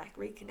 We've like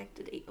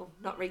reconnected, or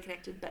not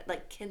reconnected, but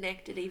like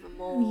connected even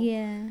more.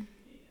 Yeah.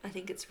 I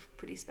think it's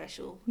pretty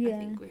special. Yeah. I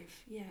think we've,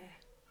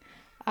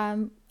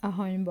 I'm a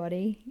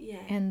homebody.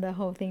 Yeah. And the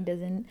whole thing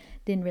didn't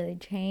really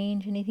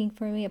change anything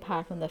for me,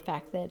 apart from the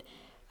fact that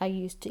I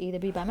used to either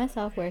be by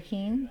myself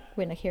working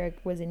when Akira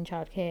was in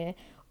childcare,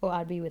 or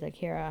I'd be with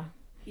Akira.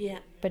 Yeah.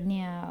 But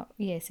now,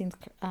 yeah, since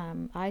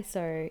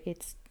ISO,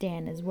 it's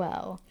Dan as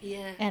well.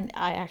 Yeah. And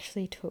I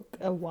actually took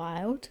a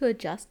while to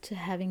adjust to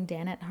having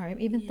Dan at home,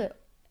 even though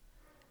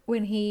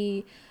when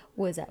he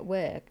was at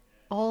work,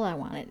 all I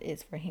wanted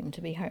is for him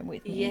to be home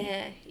with me.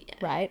 Yeah.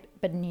 Right?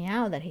 But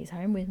now that he's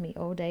home with me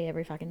all day,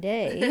 every fucking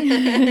day,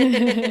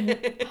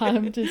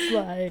 I'm just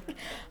like,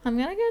 I'm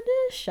going to go to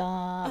the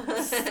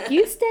shops.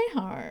 You stay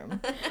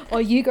home. Or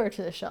you go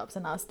to the shops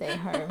and I'll stay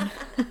home.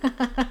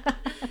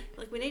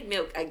 Like, we need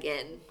milk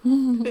again.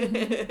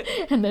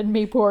 And then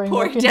me pouring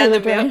milk down into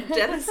the milk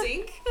down the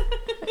sink.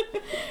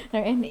 No,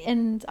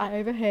 and I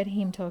overheard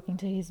him talking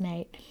to his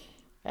mate.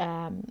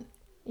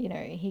 You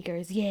know, he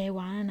goes, yeah,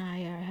 Juan and I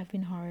have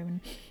been home, and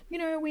you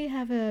know, we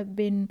have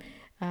been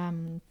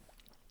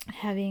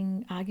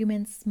having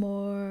arguments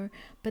more,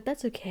 but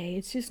that's okay.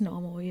 It's just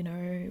normal, you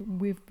know.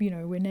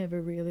 We're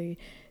never really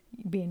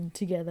been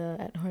together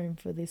at home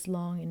for this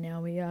long, and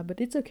now we are, but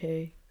it's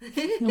okay.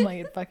 I'm like,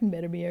 it fucking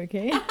better be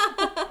okay.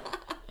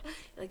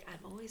 Like,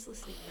 I'm always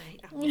listening,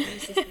 mate. I'm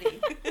always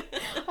listening.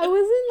 I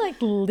wasn't like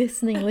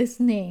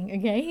listening,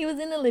 okay? He was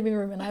in the living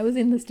room and I was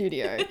in the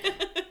studio.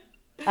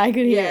 I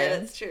could hear him.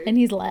 That's true. And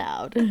he's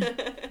loud.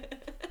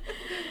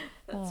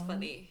 That's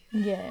funny.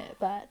 Yeah,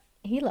 but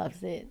he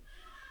loves it.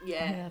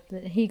 Yeah. He loved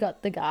it. He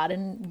got the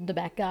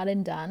back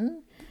garden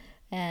done,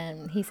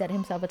 and he set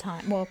himself a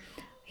time. Well,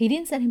 he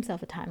didn't set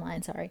himself a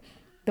timeline, sorry.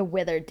 The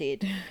weather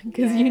did,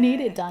 because you need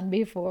it done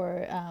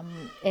before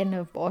end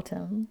of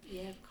autumn.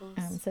 Yeah, of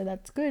course. So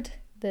that's good.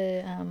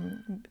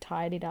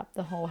 Tidied up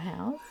the whole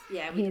house.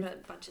 Yeah, we got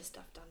a bunch of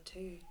stuff done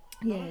too.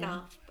 Yeah. Not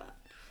enough, but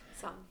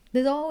some.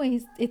 There's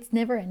always, it's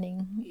never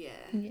ending.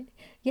 Yeah.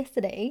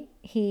 Yesterday,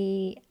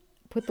 he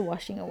put the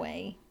washing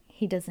away.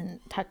 He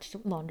doesn't touch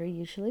laundry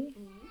usually,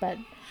 but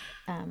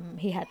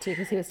he had to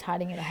because he was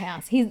tidying the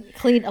house. He's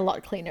a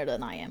lot cleaner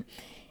than I am.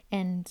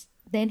 And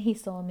then he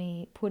saw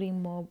me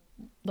putting more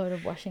load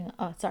of washing.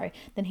 Oh, sorry.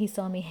 Then he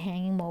saw me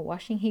hanging more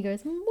washing. He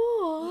goes,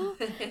 more.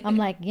 I'm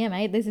like, yeah,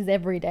 mate, this is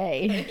every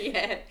day.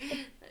 Yeah.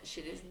 That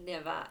shit is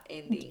never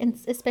ending. And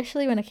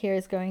especially when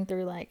Akira's going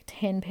through like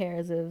 10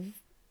 pairs of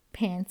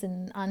pants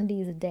and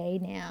undies a day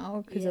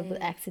now because of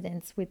the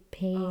accidents with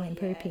peeing and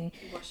pooping.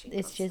 Washing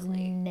it's constantly.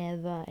 just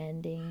never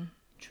ending.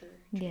 True.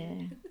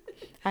 Yeah.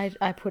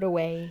 I put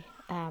away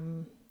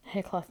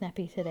her cloth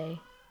nappy today.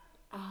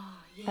 Oh,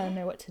 yeah. I don't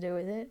know what to do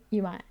with it.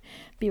 You might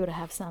be able to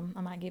have some.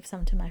 I might give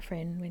some to my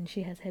friend when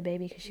she has her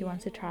baby because she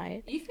wants to try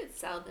it. You could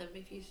sell them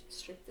if you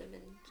strip them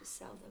and just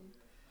sell them.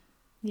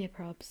 Yeah,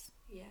 props.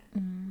 Yeah.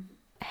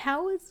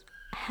 How was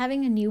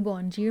having a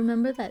newborn? Do you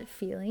remember that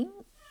feeling?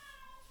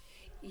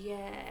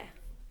 Yeah.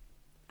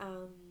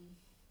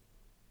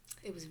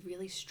 It was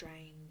really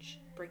strange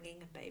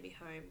bringing a baby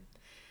home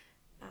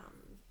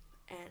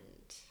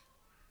and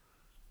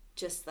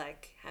just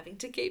like having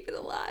to keep it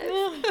alive.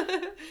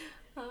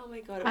 Oh my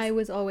God. I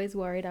was always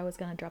worried I was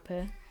going to drop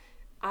her.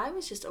 I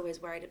was just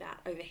always worried about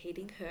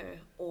overheating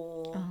her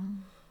or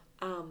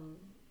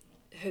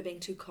her being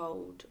too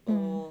cold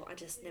or I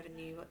just never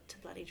knew what to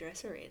bloody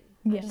dress her in.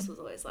 Yeah. I just was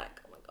always like,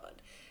 oh my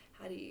God,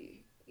 how do you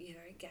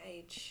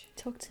gauge?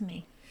 Talk to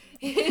me.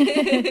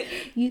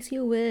 Use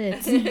your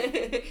words.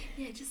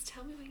 Yeah, just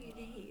tell me what you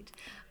need.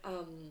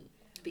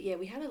 But yeah,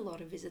 we had a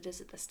lot of visitors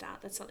at the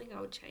start. That's something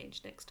I would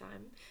change next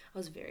time. I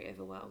was very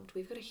overwhelmed.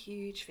 We've got a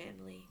huge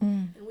family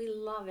and we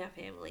love our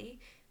family,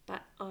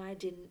 but I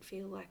didn't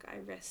feel like I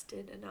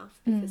rested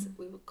enough because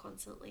we were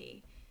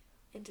constantly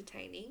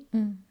entertaining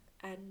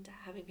and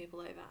having people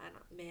over, and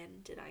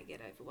man, did I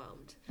get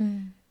overwhelmed.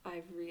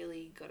 I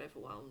really got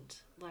overwhelmed.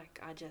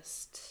 Like, I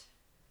just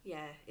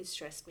yeah, it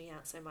stressed me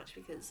out so much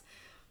because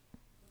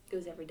it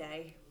was every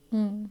day,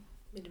 Mm.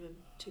 minimum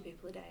 2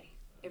 people a day,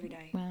 every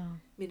day, Wow.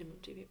 minimum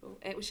 2 people.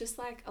 It was just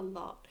like a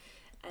lot.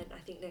 And I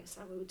think next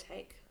time we would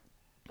take,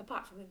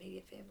 apart from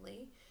immediate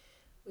family,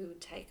 we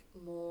would take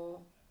more,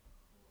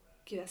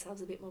 give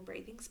ourselves a bit more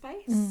breathing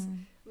space. Mm.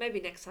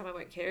 Maybe next time I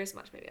won't care as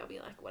much. Maybe I'll be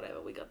like,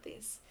 whatever, we got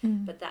this.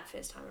 Mm. But that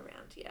first time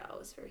around, yeah, I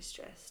was very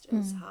stressed. It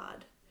was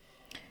hard.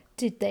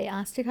 Did they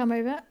ask to come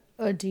over,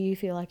 or do you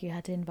feel like you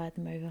had to invite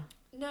them over?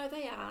 No,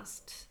 they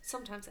asked.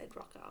 Sometimes they'd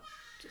rock up.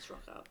 Just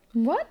rock up.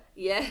 What?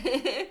 Yeah.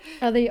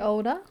 Are they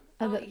older?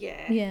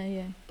 Yeah.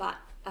 Yeah. But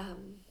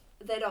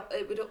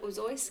it was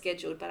always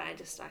scheduled, but I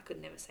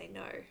could never say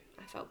no.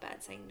 I felt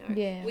bad saying no.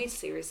 Yeah. We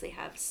seriously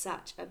have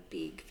such a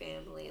big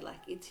family. Like,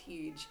 it's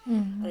huge.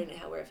 Mm-hmm. I don't know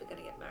how we're ever going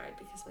to get married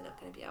because we're not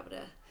going to be able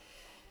to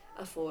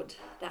afford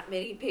that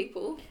many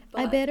people.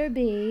 I But better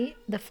be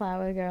the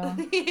flower girl.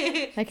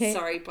 Okay.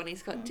 Sorry,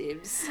 Bonnie's got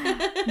dibs.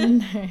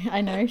 No,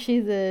 I know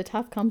she's a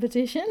tough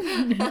competition.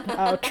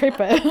 I'll trip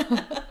her.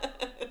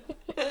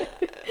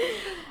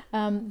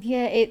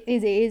 Yeah, it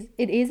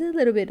is a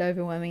little bit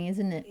overwhelming,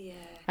 isn't it? Yeah.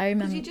 I Because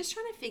remember. you're just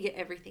trying to figure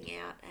everything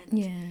out and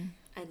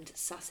Yeah. and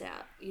suss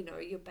out,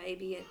 your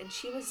baby. And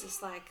she was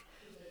just like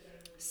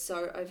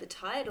so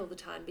overtired all the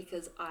time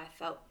because I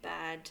felt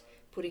bad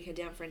putting her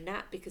down for a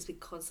nap because we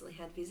constantly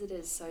had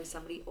visitors. So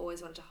somebody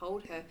always wanted to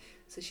hold her.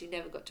 So she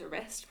never got to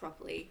rest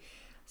properly.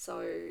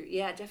 So,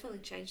 yeah, I definitely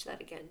changed that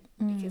again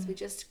because we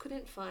just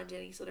couldn't find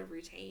any sort of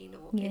routine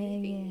or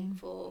anything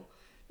for...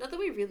 Not that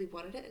we really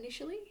wanted it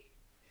initially.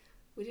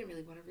 We didn't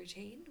really want a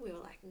routine. We were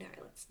like, no,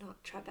 let's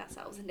not trap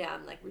ourselves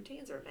down. Like,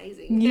 routines are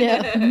amazing.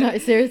 Yeah. No,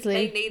 seriously.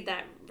 They need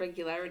that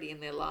regularity in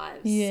their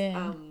lives.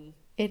 Yeah.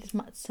 It's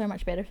so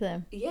much better for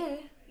them. Yeah.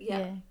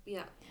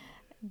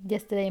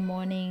 Yesterday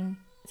morning,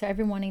 so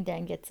every morning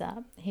Dan gets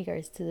up, he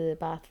goes to the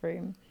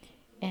bathroom,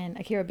 and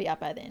Akira will be up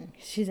by then.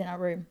 She's in our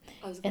room.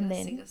 I was going And to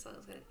then- sing a song. I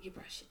was going to, you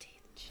brush your teeth.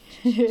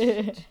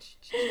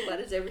 Why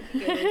does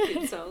everything go to a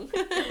kid song?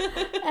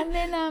 And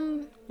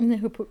then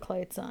he'll put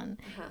clothes on,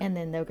 and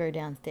then they'll go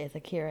downstairs,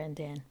 Akira and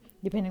Dan,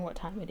 depending what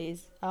time it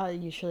is. I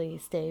usually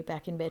stay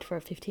back in bed for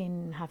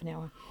half an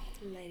hour.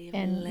 Lady of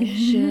And-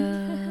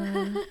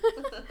 leisure.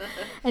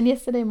 And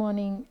yesterday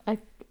morning, I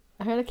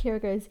heard Akira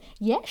goes,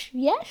 yes,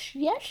 yes,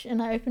 yes,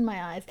 and I opened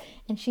my eyes,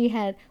 and she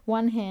had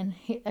one hand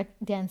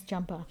Dan's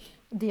jumper,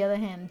 the other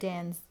hand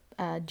Dan's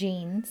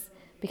jeans,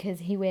 because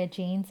he wear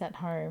jeans at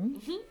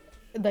home,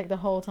 like the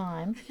whole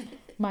time.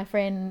 My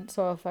friend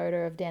saw a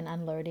photo of Dan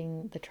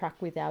unloading the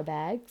truck with our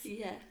bags,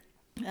 Yeah.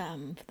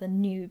 for the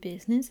new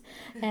business,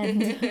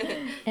 and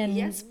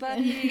Yes,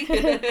 buddy.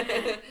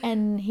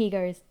 and he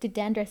goes, did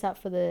Dan dress up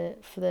for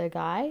the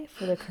guy,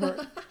 for the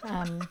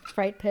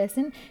freight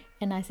person?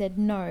 And I said,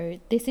 no,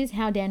 this is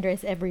how Dan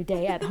dresses every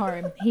day at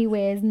home. He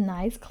wears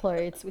nice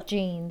clothes with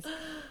jeans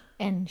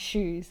and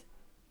shoes.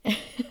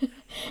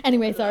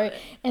 Anyway, sorry. it.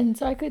 And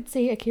so I could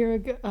see Akira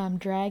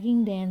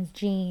dragging Dan's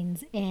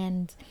jeans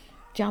and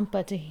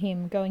jumper to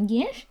him, going,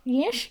 yes,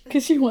 yes,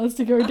 because she wants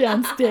to go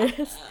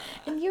downstairs.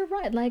 And you're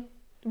right, like,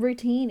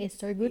 routine is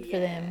so good for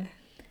them.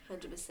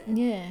 100%.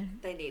 Yeah.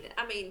 They need it.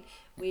 I mean,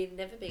 we've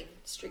never been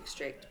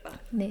strict, but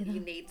Neither. you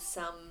need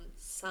some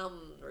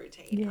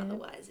routine. Yeah.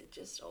 Otherwise, it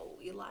just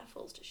your life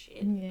falls to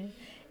shit. Yeah.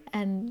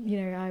 And,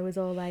 I was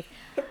all like,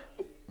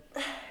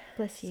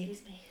 bless you.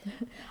 Excuse me.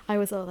 I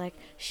was all like,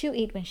 she'll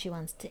eat when she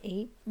wants to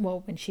eat.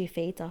 Well, when she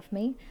feeds off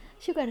me.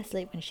 She'll go to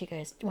sleep when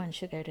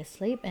she'll go to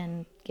sleep.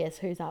 And guess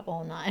who's up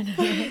all night?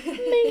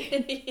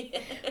 Me.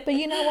 But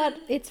you know what?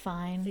 It's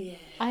fine. Yeah.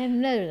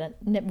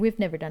 We've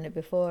never done it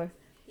before.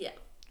 Yeah.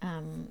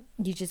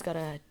 You just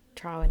gotta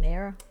trial and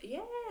error. Yeah.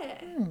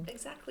 Hmm.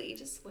 Exactly. You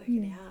just work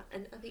it out.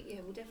 And I think,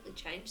 we'll definitely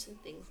change some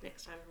things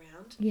next time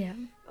around. Yeah.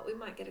 But we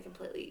might get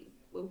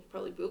we'll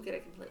probably get a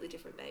completely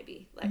different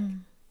baby. Like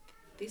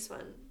this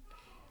one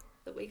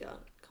that we got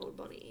called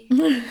Bonnie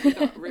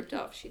got ripped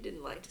off. She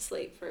didn't like to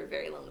sleep for a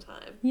very long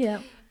time.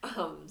 Yeah.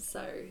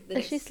 So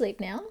Does she sleep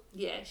now?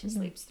 Yeah, she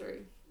sleeps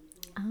through.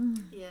 Ah,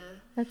 Yeah.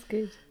 that's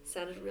good.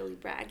 Sounded really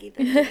braggy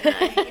then, didn't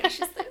I? Yeah,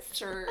 she slept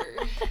through.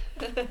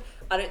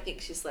 I don't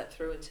think she slept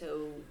through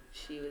until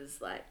she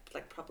was like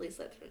properly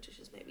slept through until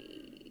she was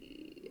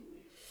maybe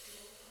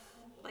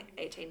like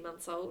 18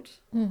 months old.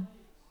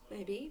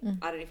 Maybe.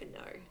 I don't even know.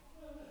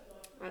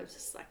 I was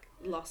just like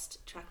lost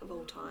track of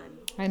all time.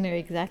 I know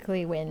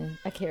exactly when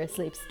Akira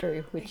sleeps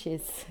through, which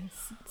is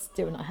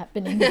still not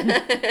happening.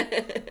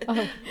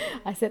 Oh,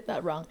 I said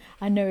that wrong.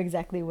 I know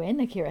exactly when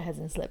Akira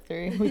hasn't slept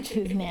through, which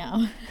is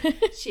now.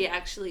 She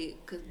actually,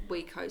 because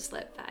we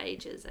co-slept for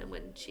ages, and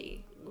when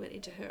she went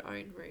into her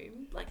own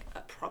room, like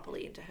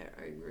properly into her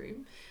own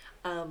room,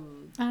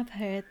 I've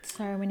heard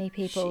so many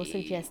people She-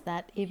 suggest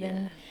that even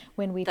yeah.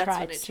 when we That's when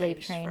tried it sleep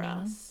changed for training.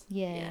 us.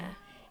 Yeah. Yeah.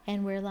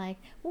 And we're like,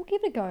 we'll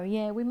give it a go.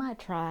 Yeah, we might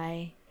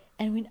try.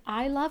 And when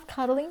I love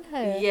cuddling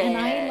her. Yeah, and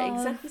I love,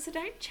 exactly. So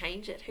don't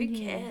change it. Who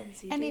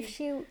cares? You And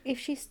do. if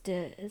she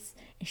stirs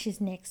and she's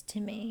next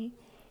to me,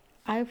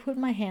 I put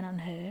my hand on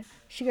her.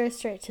 She goes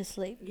straight to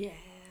sleep. Yeah.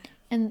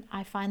 And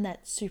I find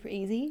that super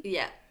easy.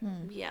 Yeah.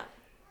 Yeah.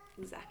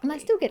 exactly. And I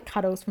still get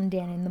cuddles from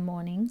Dan in the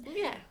morning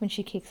Yeah. when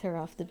she kicks her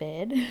off the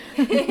bed.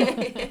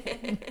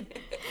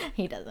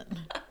 He doesn't.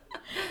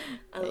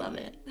 I love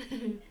it.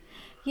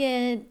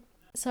 Yeah.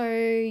 So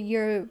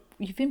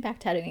you've been back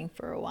tattooing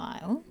for a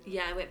while.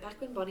 Yeah, I went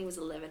back when Bonnie was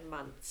 11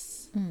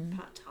 months,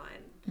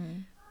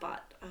 part-time.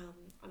 But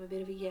I'm a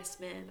bit of a yes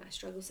man. I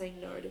struggle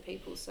saying no to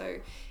people. So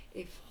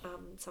if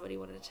somebody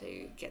wanted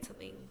to get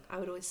something, I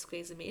would always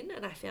squeeze them in.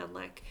 And I found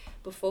like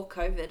before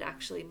COVID,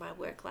 actually, my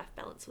work-life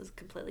balance was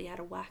completely out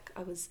of whack.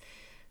 I was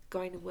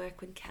going to work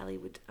when Callie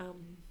would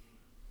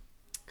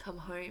come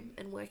home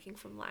and working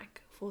from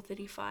like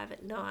 4:35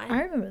 at night.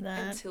 I remember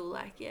that. Until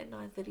like,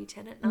 9:30,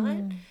 10 at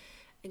night.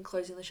 And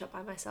closing the shop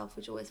by myself,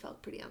 which always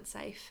felt pretty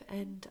unsafe.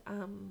 And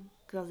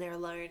because I was there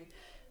alone.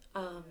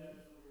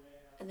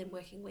 And then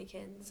working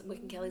weekends and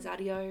working Kelly's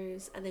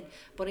adios. And then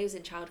Bonnie was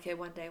in childcare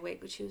one day a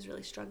week, but she was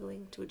really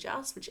struggling to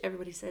adjust, which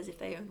everybody says if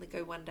they only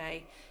go one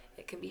day,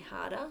 it can be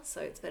harder. So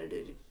it's better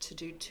to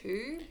do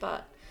two.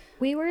 But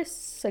we were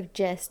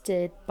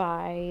suggested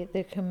by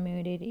the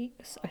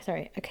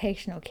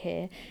occasional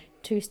care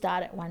to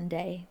start at one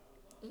day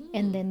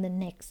and then the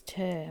next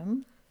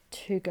term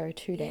to go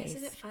 2 days.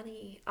 Isn't it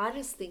funny? I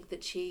just think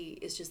that she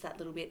is just that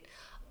little bit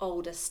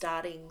older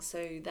starting,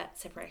 so that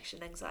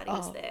separation anxiety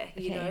is there,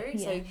 you know? Yeah.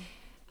 So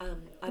I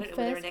don't know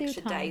whether an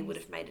extra day would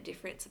have made a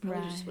difference. It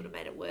probably just would have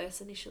made it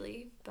worse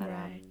initially. But,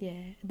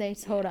 they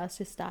told us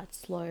to start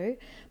slow,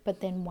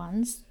 but then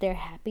once they're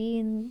happy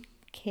in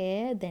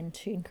care, then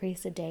to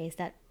increase the days.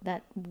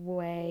 That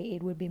way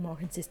it would be more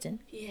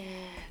consistent. Yeah,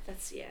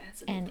 that's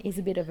and is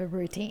a bit of a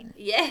routine.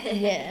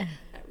 Yeah.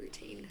 That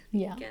routine.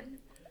 Yeah. Again.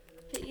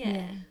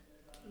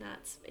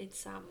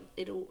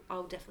 But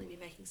I'll definitely be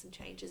making some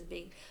changes and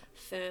being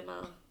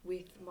firmer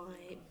with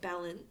my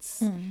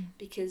balance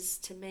because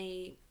to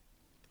me,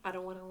 I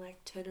don't want to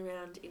like turn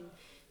around in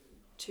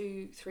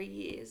 2-3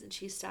 years and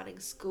she's starting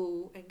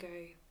school and go,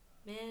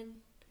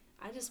 man,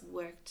 I just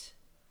worked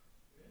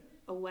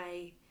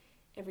away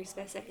every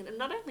spare second. And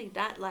not only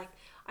that, like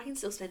I can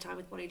still spend time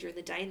with Bonnie during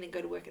the day and then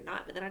go to work at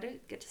night, but then I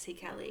don't get to see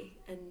Callie.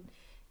 And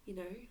you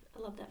know, I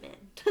love that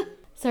man.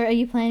 So are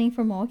you planning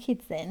for more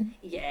kids then?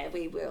 Yeah,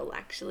 we will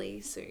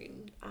actually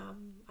soon.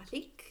 I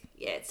think,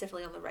 it's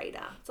definitely on the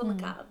radar. It's on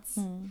the cards.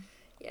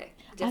 Yeah,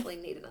 definitely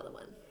need another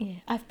one. Yeah,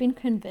 I've been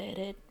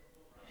converted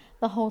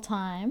the whole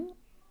time.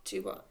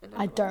 To what?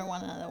 I don't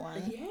want another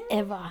one. Yeah.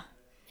 Ever.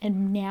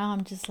 And now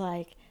I'm just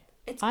like,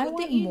 it's I good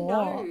want that you more.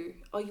 know.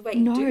 Oh, you wait,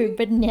 no, you do?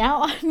 but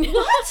now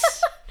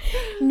What?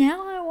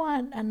 now I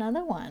want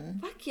another one.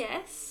 Fuck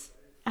yes.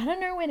 I don't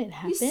know when it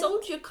happened. You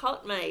sold your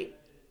cot, mate.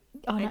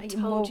 Oh, I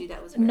told you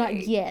that was very... Not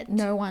yet.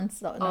 No one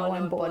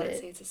bought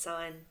it. So it's a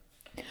sign.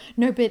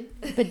 No, but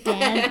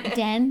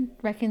Dan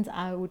reckons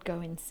I would go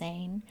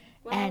insane,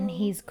 and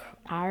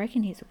I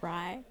reckon he's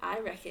right. I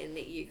reckon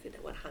that you could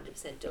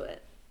 100% do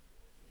it,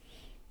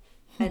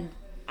 and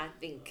I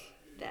think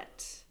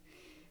that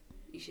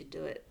you should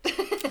do it.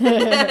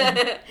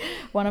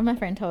 One of my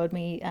friends told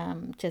me,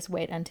 just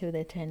wait until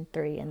they turn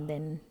 3 and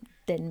then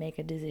make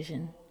a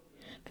decision,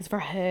 because for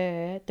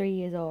her, 3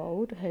 years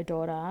old, her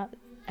daughter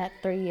at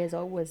 3 years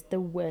old was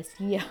the worst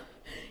year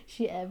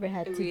she ever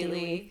had to deal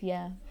with.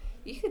 Yeah.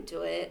 You could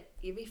do it.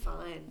 You'll be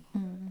fine.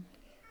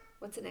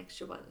 What's an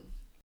extra one?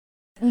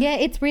 Yeah,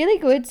 it's really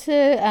good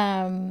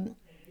to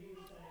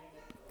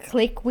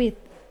click with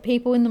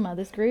people in the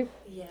mothers group.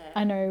 Yeah.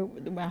 I know,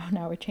 well,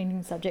 now we're changing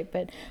the subject,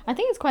 but I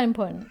think it's quite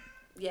important.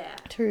 Yeah.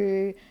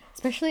 To,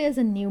 especially as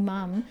a new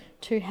mum,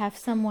 to have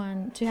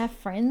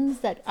friends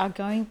that are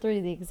going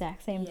through the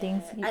exact same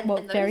things,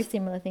 and very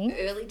similar things.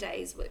 Early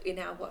days in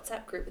our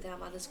WhatsApp group with our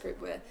mothers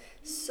group were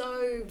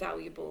so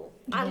valuable.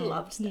 I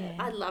loved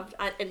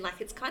that. And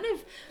like it's kind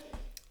of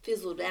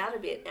fizzled out a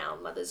bit, our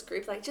mothers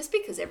group, like just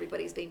because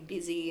everybody's been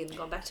busy and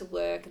gone back to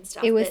work and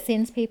stuff. It was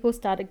since people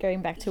started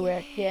going back to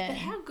work. Yeah. But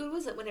how good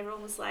was it when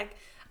everyone was like,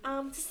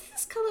 does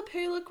this colour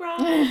poo look right?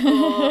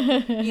 Or,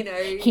 you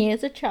know,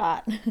 here's a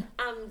chart.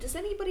 Has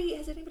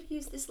anybody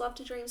used this Love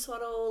to Dream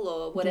swaddle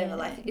or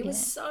whatever? It was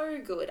so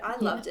good. I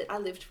loved it. I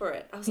lived for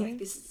it. I was like,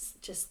 this is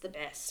just the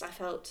best. I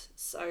felt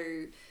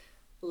so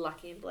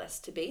lucky and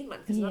blessed to be in one,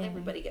 because not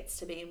everybody gets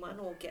to be in one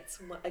or gets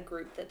a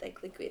group that they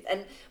click with.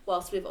 And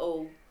whilst we've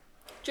all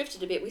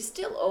drifted a bit, we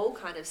still all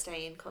kind of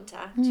stay in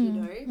contact, you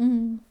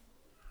know.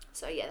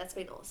 So yeah, that's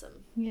been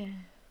awesome. Yeah,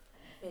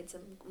 made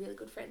some really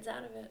good friends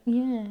out of it.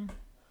 Yeah,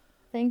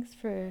 thanks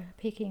for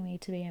picking me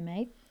to be a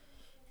mate.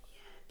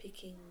 Yeah,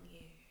 picking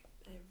you.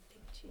 I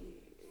picked you.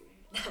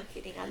 No, I'm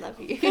kidding. I love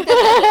you.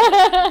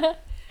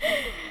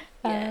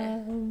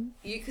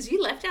 Yeah, because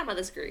you left our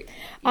mother's group.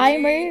 I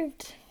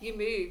moved. You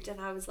moved, and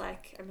I was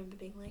like, I remember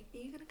being like, "Are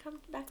you gonna come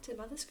back to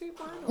mother's group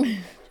one, or do you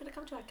wanna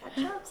come to our catch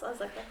up?" So I was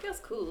like, "That feels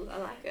cool. I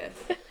like her."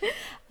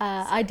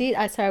 I did.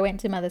 So I went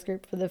to mother's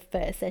group for the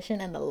first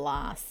session and the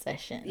last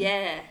session.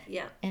 Yeah.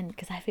 And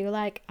because I feel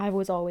like I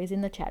was always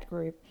in the chat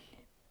group,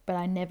 but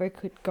I never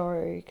could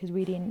go because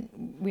we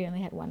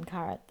only had one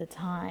car at the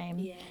time.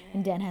 Yeah.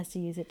 And Dan has to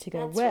use it to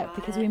go That's work right.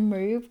 because we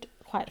moved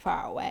quite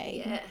far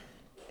away. Yeah.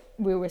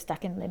 We were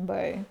stuck in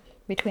limbo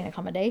between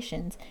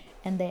accommodations,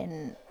 and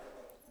then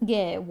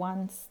yeah,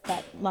 once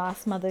that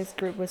last mother's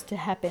group was to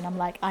happen, I'm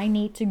like, I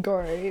need to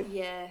go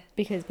Yeah.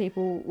 because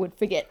people would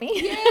forget me.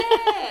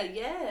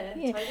 Yeah,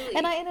 Yeah. totally.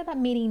 And I ended up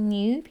meeting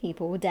new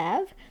people.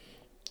 Dav,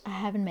 I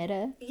haven't met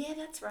her. Yeah,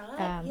 that's right.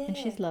 And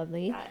she's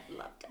lovely. I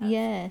love that.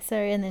 Yeah. So,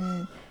 and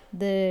then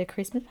the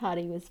Christmas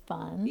party was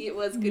fun. It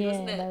was good, Yeah,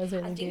 wasn't it? that was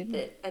really I think good.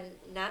 that,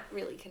 and Nat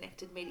really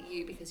connected me to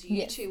you because you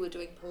Yes. two were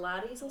doing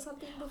Pilates or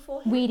something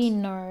beforehand. We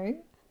didn't know.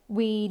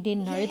 We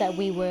didn't know that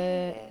we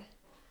were. Yeah.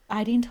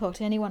 I didn't talk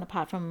to anyone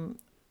apart from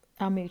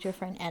our mutual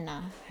friend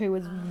Anna, who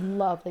was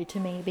lovely to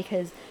me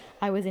because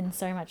I was in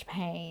so much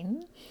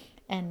pain,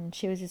 and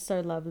she was just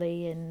so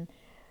lovely. And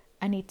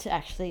I need to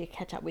actually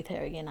catch up with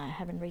her again. I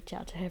haven't reached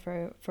out to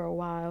her for a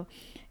while,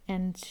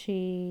 and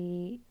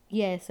she,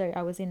 yeah. So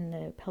I was in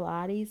the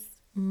Pilates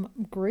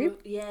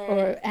group, Yeah.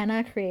 or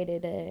Anna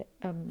created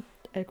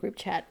a group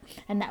chat,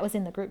 and that was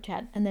in the group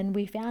chat, and then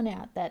we found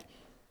out that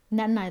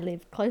Nat and I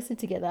live closer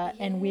together,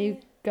 and we're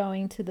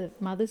going to the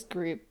mothers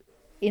group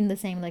in the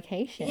same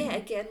location. Yeah,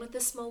 again with the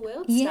small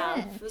world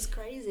Yeah. stuff. It was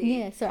crazy.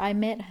 Yeah, so I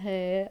met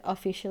her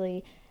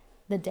officially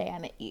the day I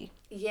met you.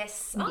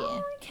 Yes. Yeah.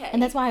 Oh, okay.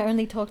 And that's why I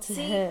only talked to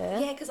See, her.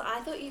 yeah, because I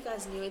thought you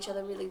guys knew each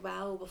other really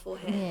well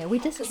beforehand. Yeah, we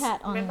just 'Cause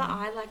chat on. Remember,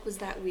 I was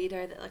that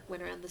weirdo that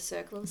went around the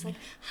circle and was like,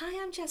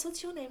 "Hi, I'm Jess.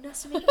 What's your name?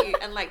 Nice to meet you."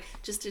 And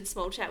just did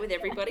small chat with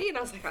everybody. And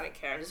I was like, "I don't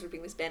care. I'm just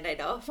ripping this Band-Aid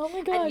off." Oh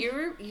my God. And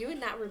you and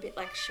Nat were a bit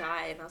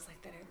shy, and I was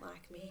like, "They don't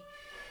like me."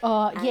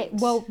 Oh, yeah.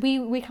 And- Well,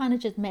 we kind of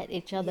just met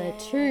each other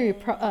too,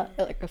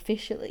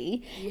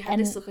 officially. You had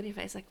And this look on your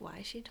face like, "Why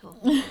is she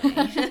talking to me?"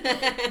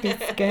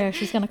 this girl,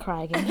 she's gonna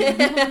cry again.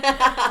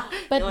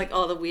 But you're like,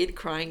 "Oh, the weird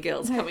crying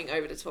girl's coming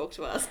over to talk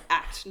to us.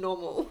 Act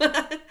normal."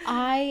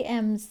 I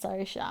am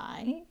so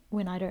shy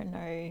when I don't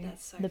know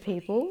That's so the funny,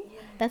 people. yeah.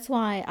 That's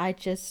why I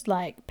just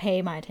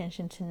pay my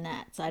attention to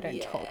Nat, so I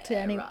don't talk to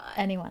Yeah, right.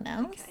 anyone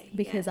else Okay,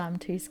 because yeah. I'm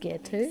too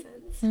scared to. Makes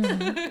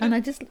sense. And I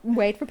just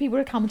wait for people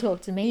to come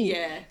talk to me.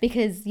 Yeah.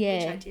 Because Which I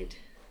yeah,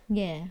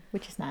 did.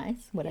 which is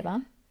nice.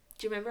 Whatever.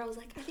 Do you remember I was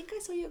like, "I think I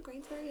saw you at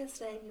Greensbury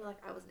yesterday," and you're like,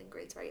 "I wasn't in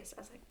Greensbury yesterday."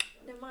 I was like,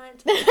 "Never mind."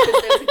 Because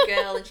there was a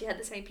girl and she had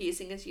the same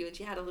piercing as you and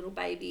she had a little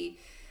baby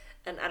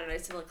and I don't know,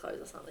 similar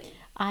clothes or something.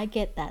 I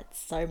get that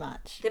so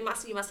much. You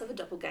must have a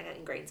doppelganger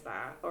in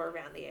Greensboro or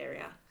around the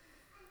area.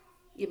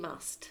 You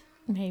must.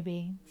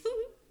 Maybe.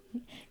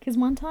 Because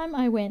one time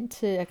I went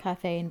to a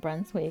cafe in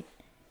Brunswick,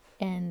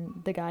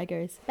 and the guy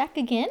goes, "Back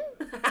again?"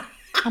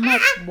 I'm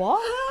like,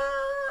 "What?"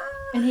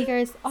 And he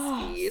goes,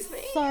 "Oh, Excuse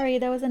me? sorry,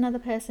 there was another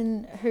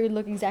person who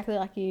looked exactly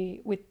like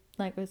you with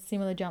a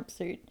similar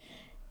jumpsuit."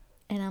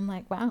 And I'm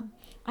like, "Wow,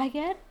 I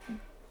get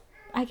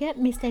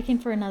mistaken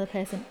for another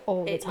person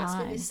all the It must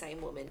be time." the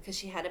same woman because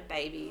she had a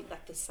baby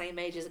the same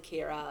age as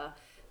Akira,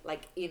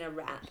 in a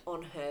wrap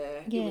on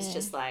her. It was Yeah.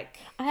 just I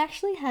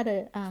actually had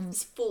a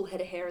this full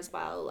head of hair as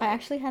well. I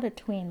actually had a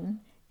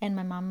twin, and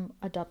my mum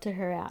adopted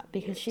her out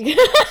because she.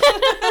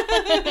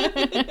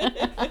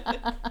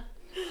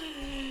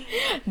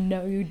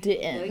 No, you No,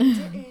 didn't. you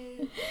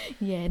didn't.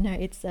 Yeah, no,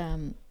 it's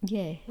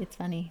it's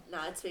funny. No,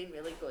 it's been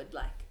really good,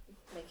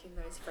 making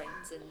those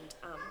friends and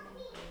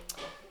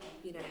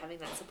having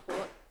that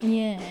support.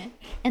 Yeah.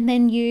 And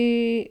then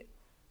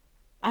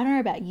I don't know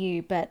about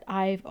you, but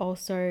I've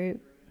also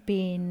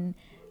been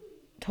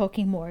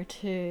talking more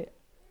to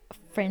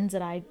friends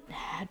that I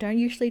don't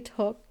usually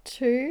talk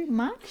to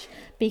much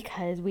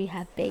because we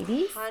have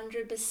babies.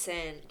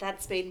 100%.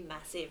 That's been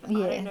massive.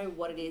 Yeah. I don't know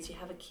what it is. You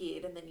have a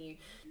kid and then you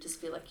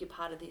just feel like you're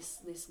part of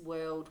this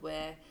world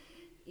where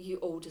you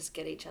all just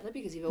get each other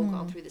because you've all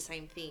gone through the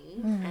same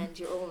thing and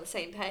you're all on the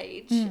same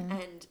page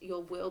and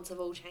your worlds have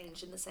all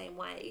changed in the same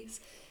ways.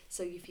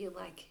 So you feel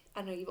like,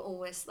 I know, you've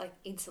almost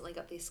instantly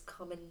got this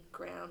common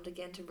ground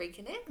again to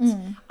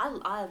reconnect. I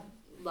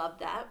love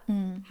that.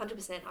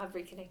 100%. I've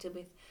reconnected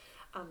with,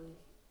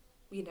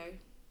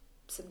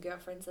 some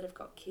girlfriends that have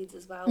got kids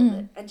as well.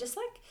 And just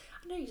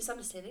I know, you just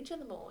understand each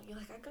other more. You're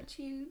like, I got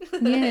you.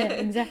 Yeah,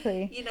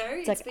 exactly.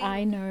 It's It's like,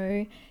 I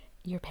know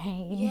your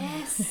pain.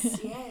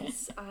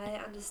 Yes. I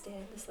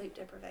understand the sleep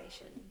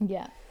deprivation.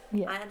 Yeah.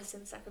 I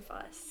understand the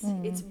sacrifice.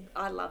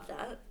 I love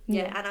that.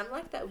 Yeah. Yeah, and I'm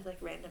like that with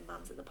random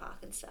mums at the park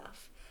and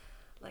stuff.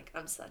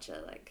 I'm such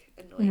a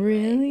annoying.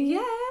 Really?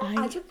 Yeah.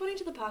 I took Bonnie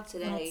to the park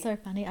today. That's so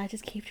funny. I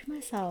just keep to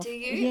myself. Do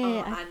you?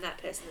 Yeah. Oh, I'm that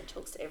person that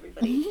talks to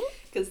everybody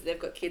because they've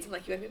got kids. I'm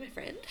like, you want to be my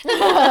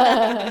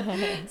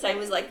friend? Same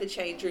as the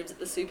change rooms at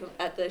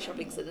the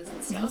shopping centres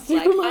and stuff.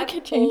 Supermarket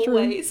I'm change room.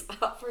 always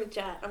up for a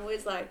chat. I'm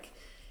always I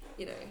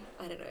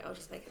don't know, I'll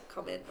just make a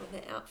comment on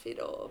their outfit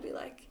or be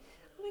like,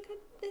 oh my God,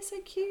 they're so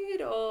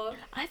cute, or...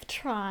 I've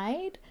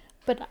tried,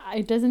 but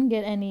it doesn't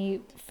get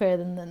any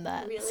further than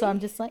that. Really? So I'm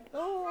just like,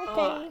 oh,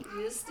 okay. Oh,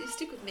 you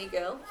stick with me,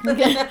 girl.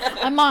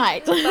 I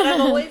might. But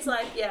I'm always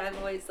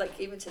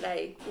even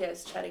today, I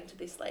was chatting to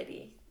this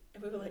lady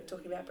and we were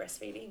talking about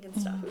breastfeeding and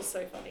stuff. It was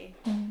so funny.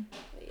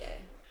 But yeah.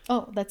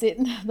 Oh, that's it.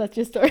 That's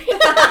your story.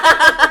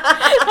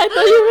 I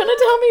thought you were going to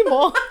tell me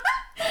more.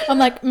 I'm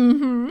like,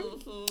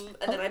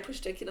 And then I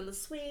pushed her kid on the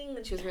swing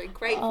and she was very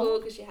grateful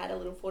because she had a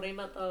little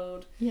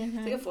 14-month-old. Yeah, It's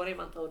right. a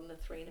 14-month-old and a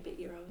 3 and a bit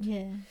year old.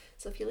 Yeah.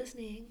 So if you're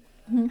listening,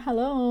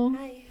 Hello.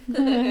 Hi.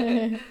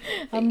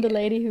 I'm the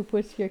lady who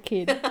puts your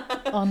kid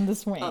on the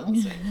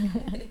swing.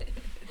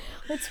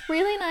 It's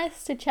really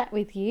nice to chat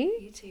with you.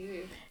 You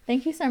too.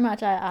 Thank you so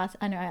much. I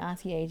know I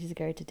asked you ages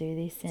ago to do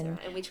this, That's and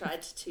right. And we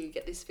tried to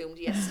get this filmed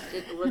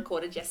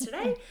recorded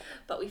yesterday,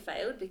 but we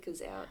failed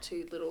because our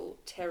two little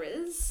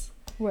terrors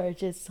were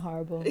just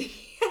horrible.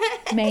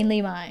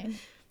 Mainly mine.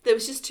 There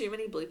was just too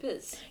many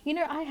bloopers. You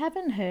know, I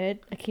haven't heard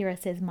Akira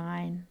says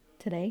mine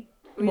today.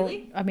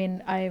 Really? Well, I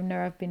mean, I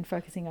know I've been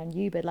focusing on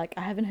you, but like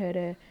I haven't heard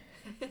her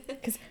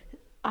because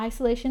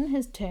Isolation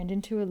has turned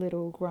into a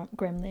little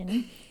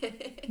gremlin.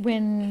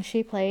 When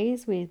she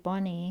plays with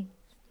Bonnie,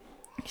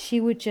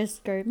 she would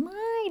just go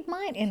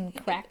mine and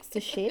cracks the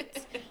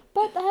shit.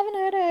 But I haven't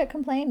heard her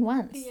complain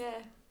once.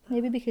 Yeah.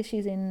 Maybe because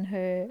she's in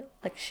her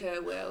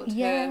her world,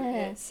 yeah,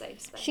 her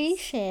safe space. She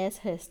shares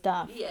her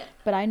stuff. Yeah.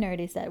 But I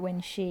noticed that when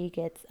she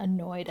gets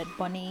annoyed at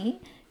Bonnie,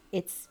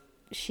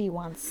 she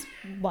wants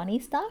Bonnie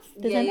stuff.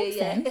 Does that make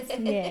sense?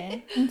 Yeah.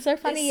 And so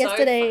funny It's so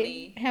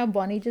yesterday funny. how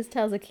Bonnie just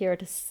tells Akira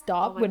to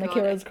stop when God,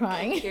 Akira was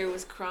crying. Akira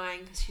was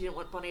crying because she didn't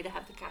want Bonnie to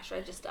have the cash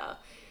register.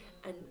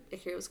 And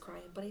Akira was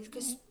crying. Bonnie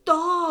goes,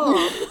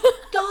 stop!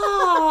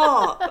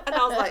 Stop! And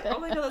I was like, oh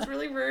my God, that's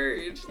really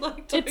rude.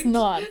 Like, don't It's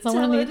not.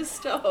 tell her to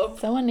stop.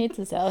 Someone needs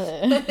to tell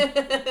her.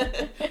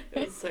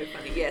 It was so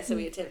funny. Yeah, so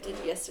we attempted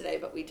yesterday,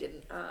 but we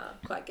didn't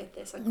quite get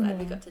there. So I'm glad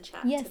we got to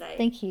chat Yes, today.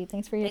 thank you.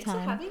 Thanks for your Thanks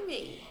time. for having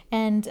me.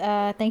 And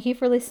thank you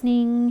for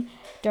listening.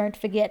 Don't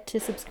forget to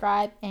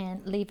subscribe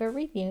and leave a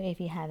review if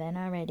you haven't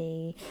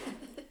already.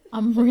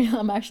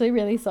 I'm actually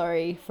really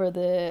sorry for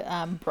the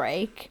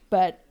break,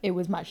 but it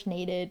was much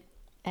needed.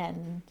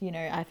 And, you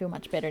know, I feel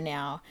much better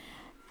now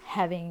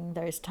having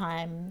those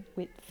time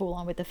with full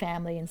on with the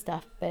family and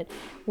stuff. But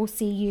we'll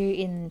see you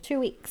in 2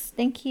 weeks.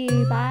 Thank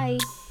you. Bye.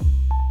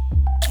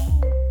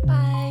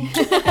 Bye.